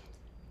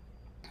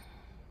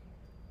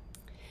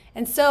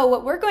 And so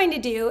what we're going to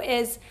do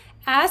is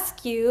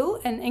ask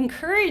you and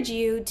encourage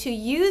you to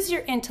use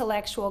your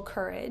intellectual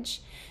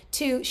courage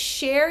to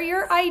share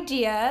your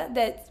idea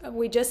that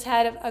we just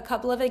had a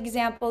couple of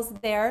examples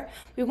there.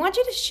 We want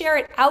you to share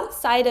it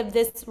outside of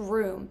this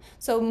room.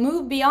 So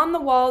move beyond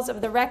the walls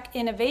of the Rec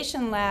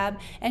Innovation Lab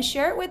and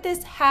share it with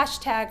this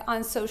hashtag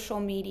on social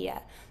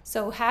media.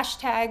 So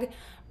hashtag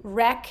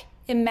Rec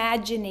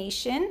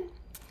Imagination.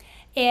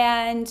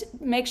 And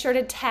make sure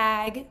to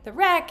tag the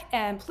Rec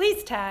and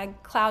please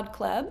tag Cloud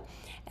Club.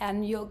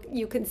 And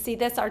you can see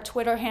this, our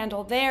Twitter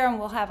handle there, and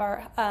we'll have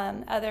our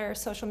other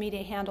social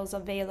media handles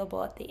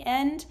available at the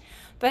end.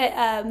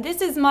 But this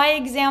is my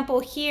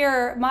example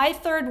here. My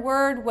 3rd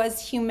word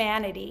was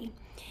humanity.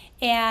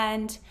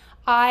 And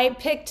I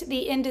picked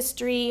the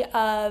industry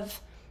of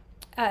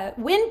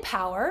wind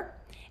power.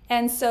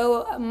 And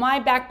so my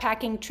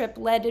backpacking trip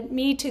led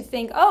me to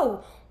think,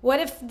 oh, what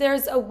if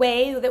there's a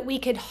way that we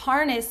could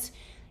harness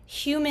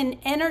human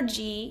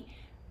energy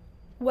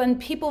when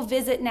people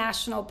visit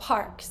national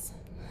parks?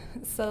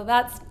 So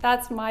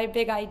that's my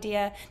big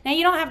idea. Now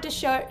you don't have to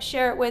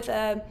share it with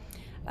a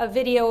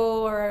video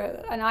or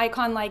an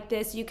icon like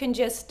this. You can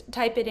just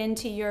type it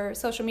into your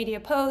social media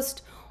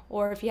post,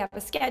 or if you have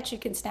a sketch, you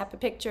can snap a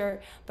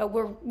picture. But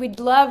we'd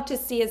love to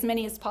see as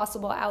many as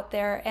possible out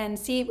there and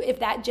see if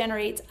that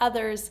generates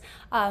others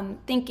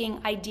thinking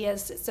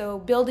ideas. So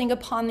building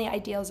upon the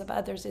ideals of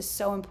others is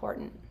so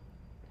important.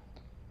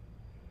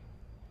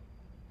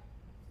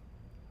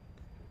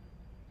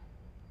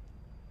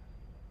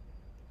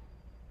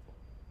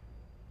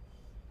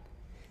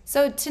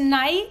 So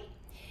tonight,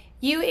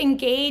 you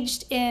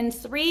engaged in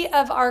 3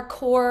 of our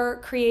core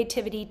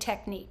creativity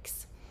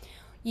techniques.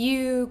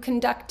 You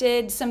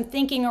conducted some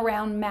thinking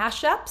around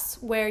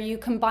mashups, where you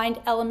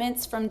combined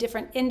elements from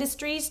different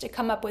industries to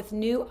come up with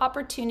new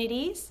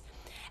opportunities.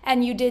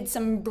 And you did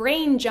some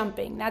brain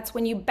jumping. That's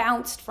when you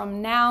bounced from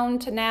noun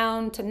to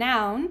noun to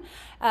noun.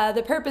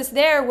 The purpose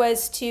there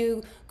was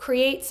to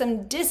create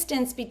some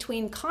distance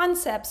between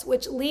concepts,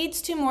 which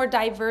leads to more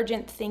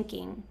divergent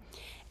thinking.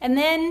 And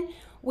then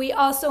we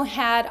also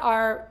had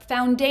our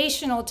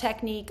foundational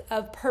technique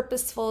of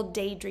purposeful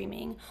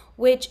daydreaming,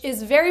 which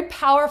is very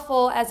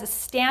powerful as a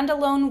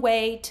standalone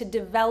way to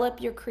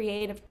develop your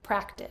creative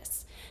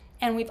practice.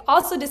 And we've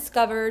also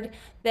discovered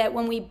that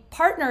when we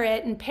partner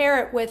it and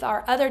pair it with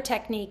our other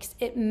techniques,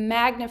 it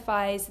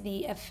magnifies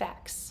the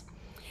effects.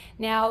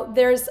 Now,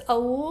 there's a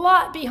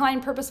lot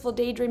behind purposeful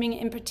daydreaming,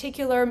 in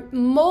particular,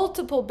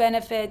 multiple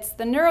benefits.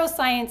 The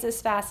neuroscience is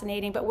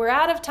fascinating, but we're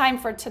out of time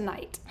for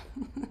tonight.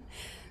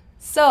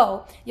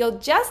 So you'll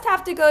just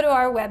have to go to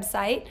our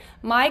website,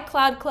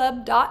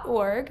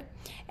 mycloudclub.org.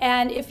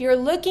 And if you're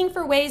looking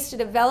for ways to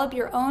develop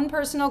your own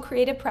personal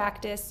creative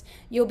practice,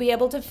 you'll be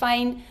able to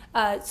find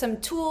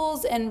some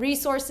tools and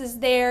resources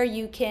there.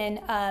 You can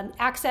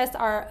access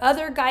our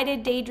other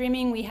guided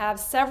daydreaming. We have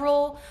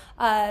several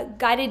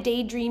guided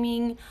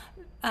daydreaming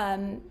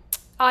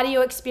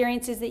audio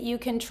experiences that you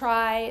can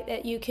try,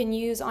 that you can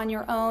use on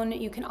your own.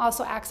 You can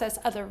also access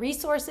other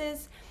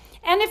resources.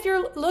 And if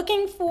you're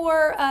looking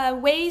for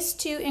ways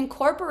to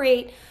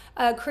incorporate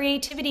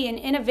creativity and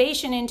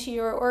innovation into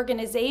your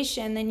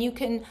organization, then you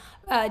can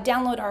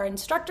download our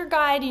instructor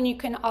guide, and you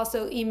can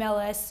also email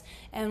us,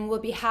 and we'll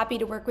be happy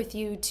to work with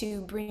you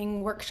to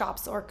bring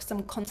workshops or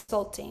some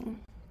consulting.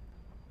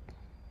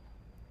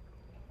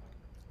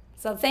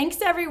 So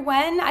thanks,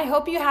 everyone. I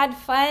hope you had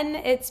fun.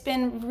 It's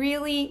been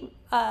really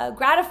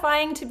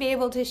gratifying to be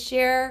able to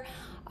share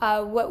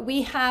what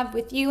we have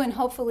with you and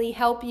hopefully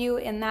help you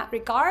in that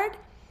regard.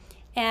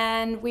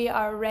 And we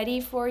are ready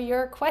for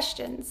your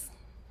questions.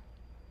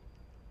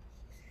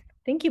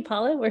 Thank you,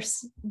 Paula.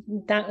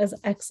 That was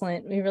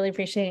excellent. We really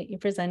appreciate you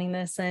presenting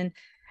this, and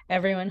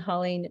everyone,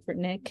 Holly,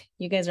 Nick,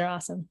 you guys are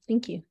awesome.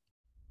 Thank you.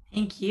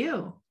 Thank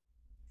you.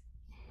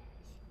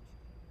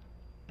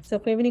 So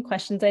if we have any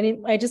questions,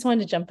 I just wanted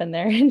to jump in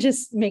there and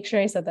just make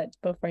sure I said that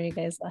before you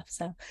guys left.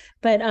 So,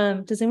 but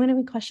does anyone have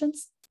any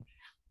questions?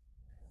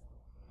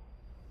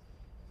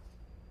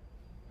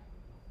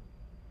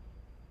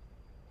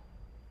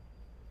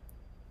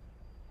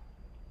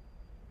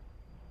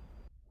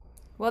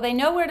 Well, they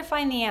know where to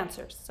find the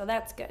answers, so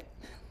that's good.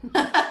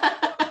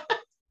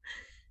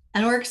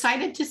 And we're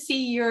excited to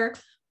see your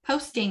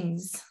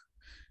postings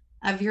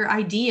of your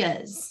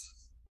ideas.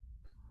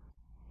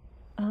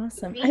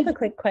 Awesome. I have a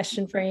quick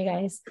question for you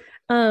guys.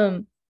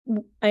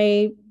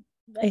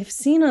 I've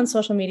seen on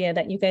social media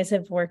that you guys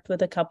have worked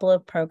with a couple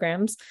of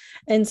programs.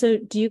 And so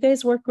do you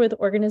guys work with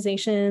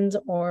organizations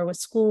or with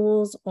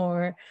schools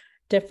or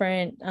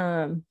different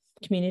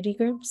community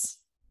groups?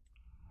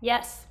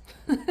 Yes.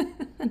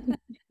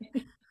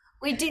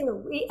 We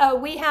do. We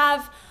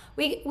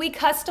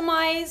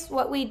customize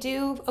what we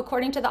do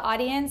according to the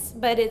audience,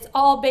 but it's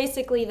all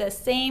basically the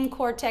same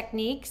core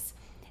techniques.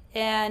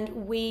 And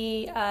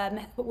we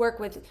work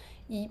with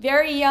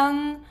very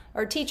young,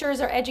 or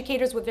teachers or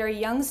educators with very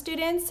young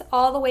students,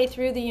 all the way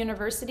through the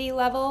university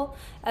level,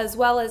 as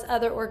well as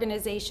other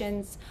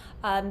organizations.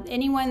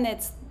 Anyone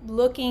that's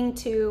looking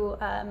to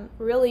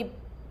really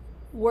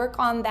work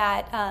on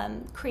that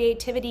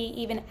creativity,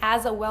 even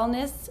as a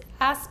wellness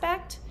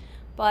aspect,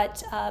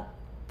 but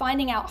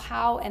finding out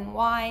how and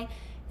why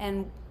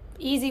and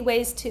easy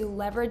ways to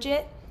leverage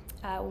it,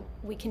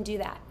 we can do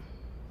that.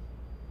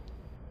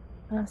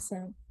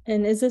 Awesome.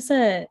 And is this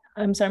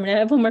I'm sorry, I'm gonna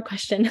have one more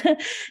question.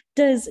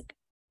 Does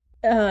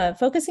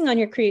focusing on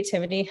your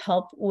creativity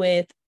help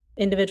with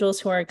individuals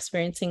who are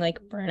experiencing like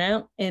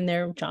burnout in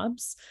their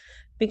jobs?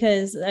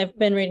 Because I've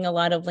been reading a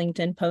lot of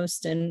LinkedIn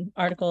posts and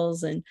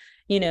articles, and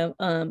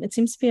it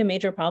seems to be a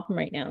major problem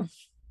right now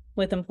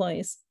with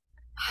employees.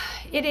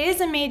 It is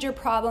a major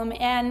problem,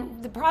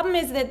 and the problem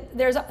is that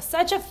there's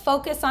such a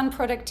focus on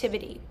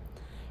productivity,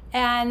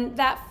 and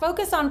that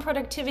focus on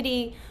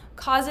productivity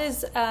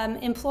causes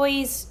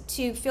employees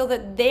to feel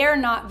that they're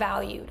not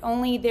valued.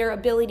 Only their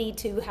ability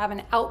to have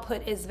an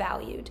output is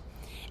valued.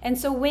 And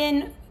so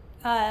when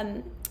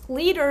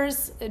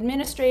leaders,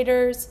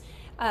 administrators,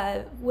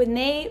 when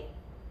they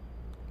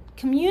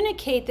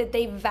communicate that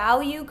they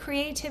value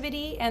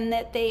creativity and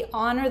that they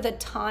honor the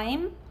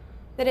time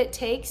that it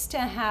takes to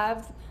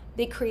have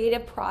the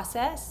creative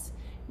process,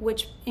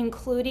 which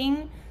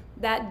including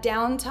that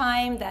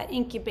downtime, that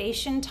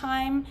incubation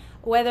time,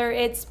 whether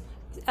it's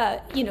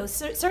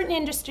certain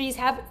industries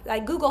have,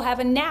 like Google, have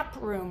a nap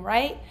room,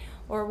 right?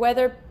 Or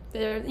whether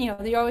they're,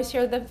 you always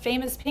hear the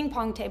famous ping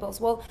pong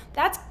tables. Well,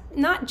 that's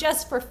not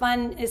just for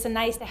fun, it's a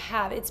nice to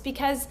have. It's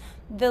because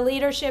the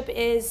leadership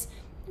is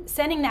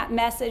sending that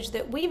message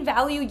that we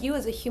value you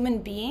as a human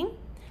being.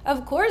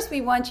 Of course,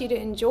 we want you to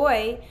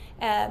enjoy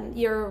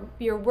your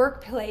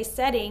workplace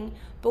setting,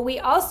 but we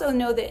also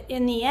know that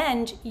in the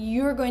end,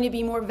 you're going to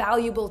be more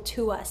valuable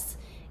to us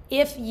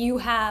if you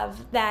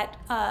have that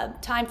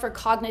time for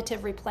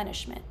cognitive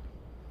replenishment.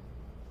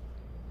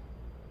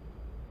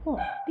 Cool.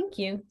 Thank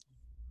you.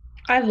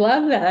 I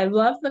love that. I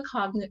love the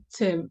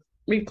cognitive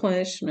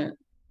replenishment.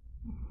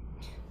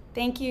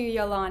 Thank you,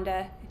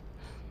 Yolanda.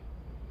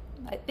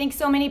 I think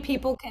so many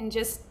people can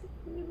just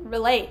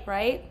relate,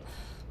 right?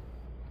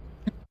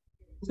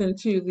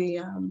 Into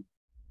the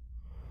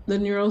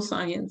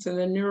neuroscience and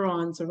the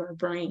neurons of our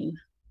brain.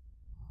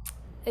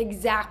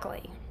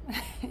 Exactly.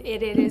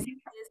 It is a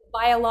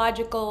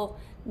biological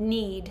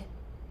need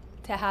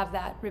to have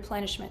that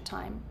replenishment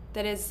time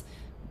that is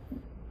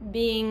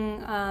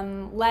being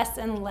less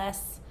and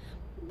less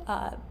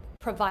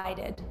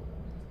provided.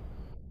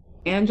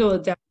 Angela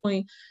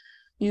definitely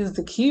used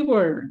the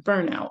keyword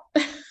burnout.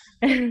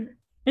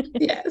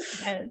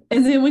 Yes. And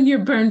then when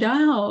you're burned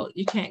out,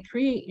 you can't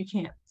create, you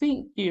can't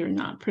think, you're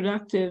not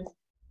productive.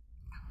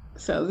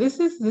 So this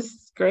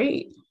is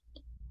great.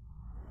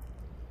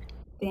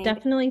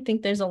 Definitely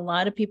think there's a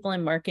lot of people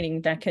in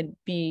marketing that could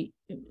be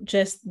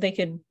they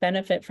could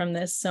benefit from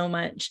this so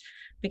much,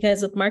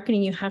 because with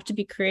marketing, you have to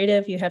be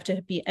creative, you have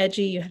to be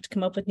edgy, you have to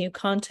come up with new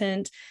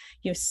content.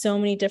 You have so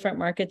many different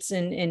markets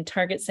and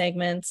target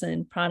segments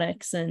and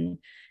products, and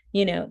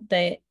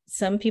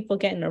some people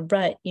get in a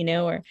rut,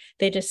 or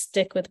they just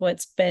stick with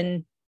what's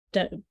been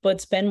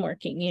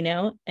working,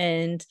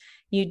 and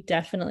you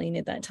definitely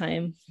need that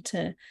time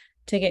to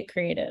get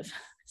creative.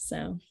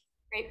 So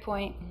Great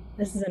point.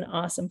 This is an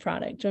awesome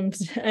product.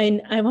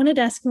 I wanted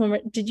to ask one more.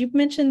 Did you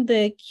mention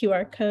the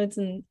QR codes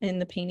in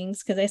the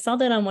paintings? Because I saw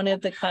that on one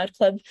of the Cloud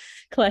Club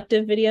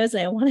Collective videos,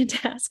 and I wanted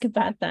to ask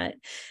about that.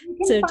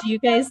 So do you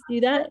guys do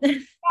that? Yeah,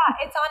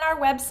 it's on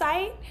our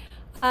website.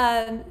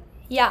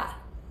 Yeah.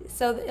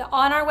 So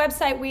on our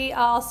website, we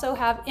also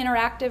have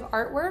interactive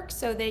artwork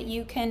so that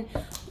you can,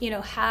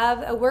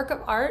 have a work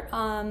of art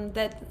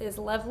that is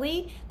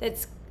lovely,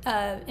 that's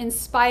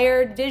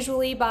inspired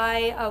visually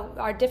by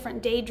our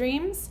different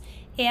daydreams.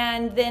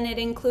 And then it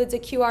includes a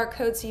QR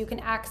code so you can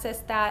access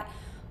that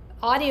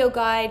audio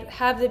guide,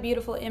 have the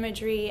beautiful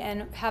imagery,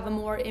 and have a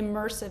more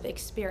immersive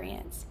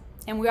experience.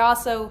 And we're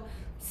also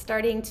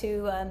starting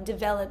to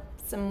develop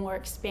some more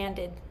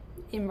expanded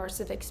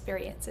immersive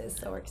experiences.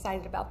 So we're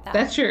excited about that.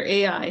 That's your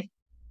AI.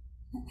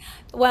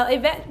 Well,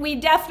 we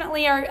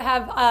definitely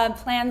have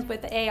plans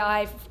with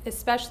AI,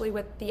 especially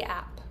with the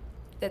app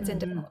that's in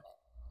development.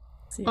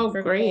 Oh,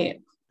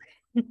 great.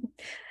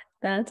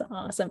 That's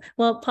awesome.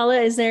 Well,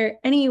 Paula, is there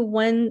any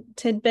one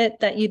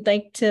tidbit that you'd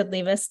like to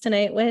leave us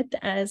tonight with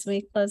as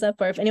we close up,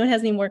 or if anyone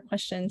has any more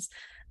questions,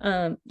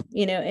 and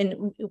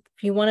if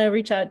you want to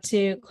reach out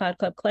to Cloud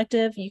Club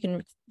Collective, you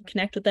can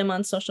connect with them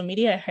on social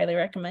media. I highly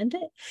recommend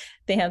it.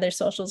 They have their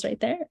socials right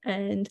there.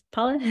 And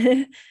Paula,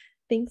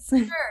 thanks.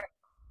 Sure.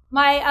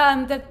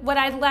 What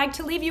I'd like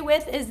to leave you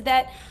with is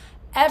that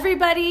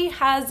everybody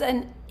has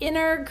an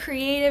inner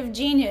creative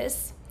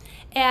genius,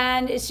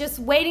 and it's just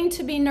waiting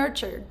to be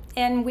nurtured.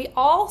 And we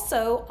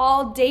also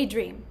all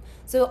daydream.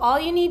 So all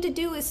you need to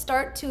do is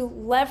start to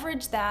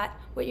leverage that,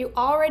 what you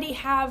already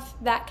have,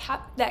 that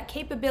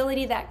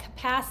capability, that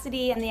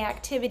capacity, and the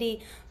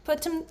activity,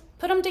 put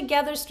them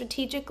together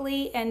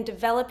strategically and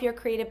develop your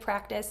creative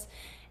practice,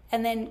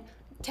 and then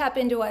tap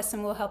into us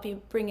and we'll help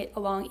you bring it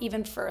along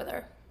even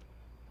further.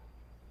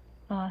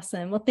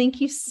 Awesome. Well, thank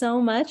you so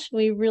much.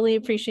 We really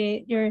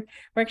appreciate your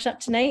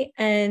workshop tonight,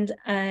 and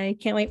I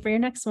can't wait for your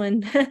next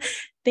one.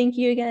 Thank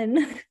you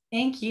again.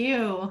 Thank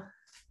you.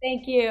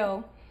 Thank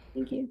you.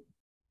 Thank you.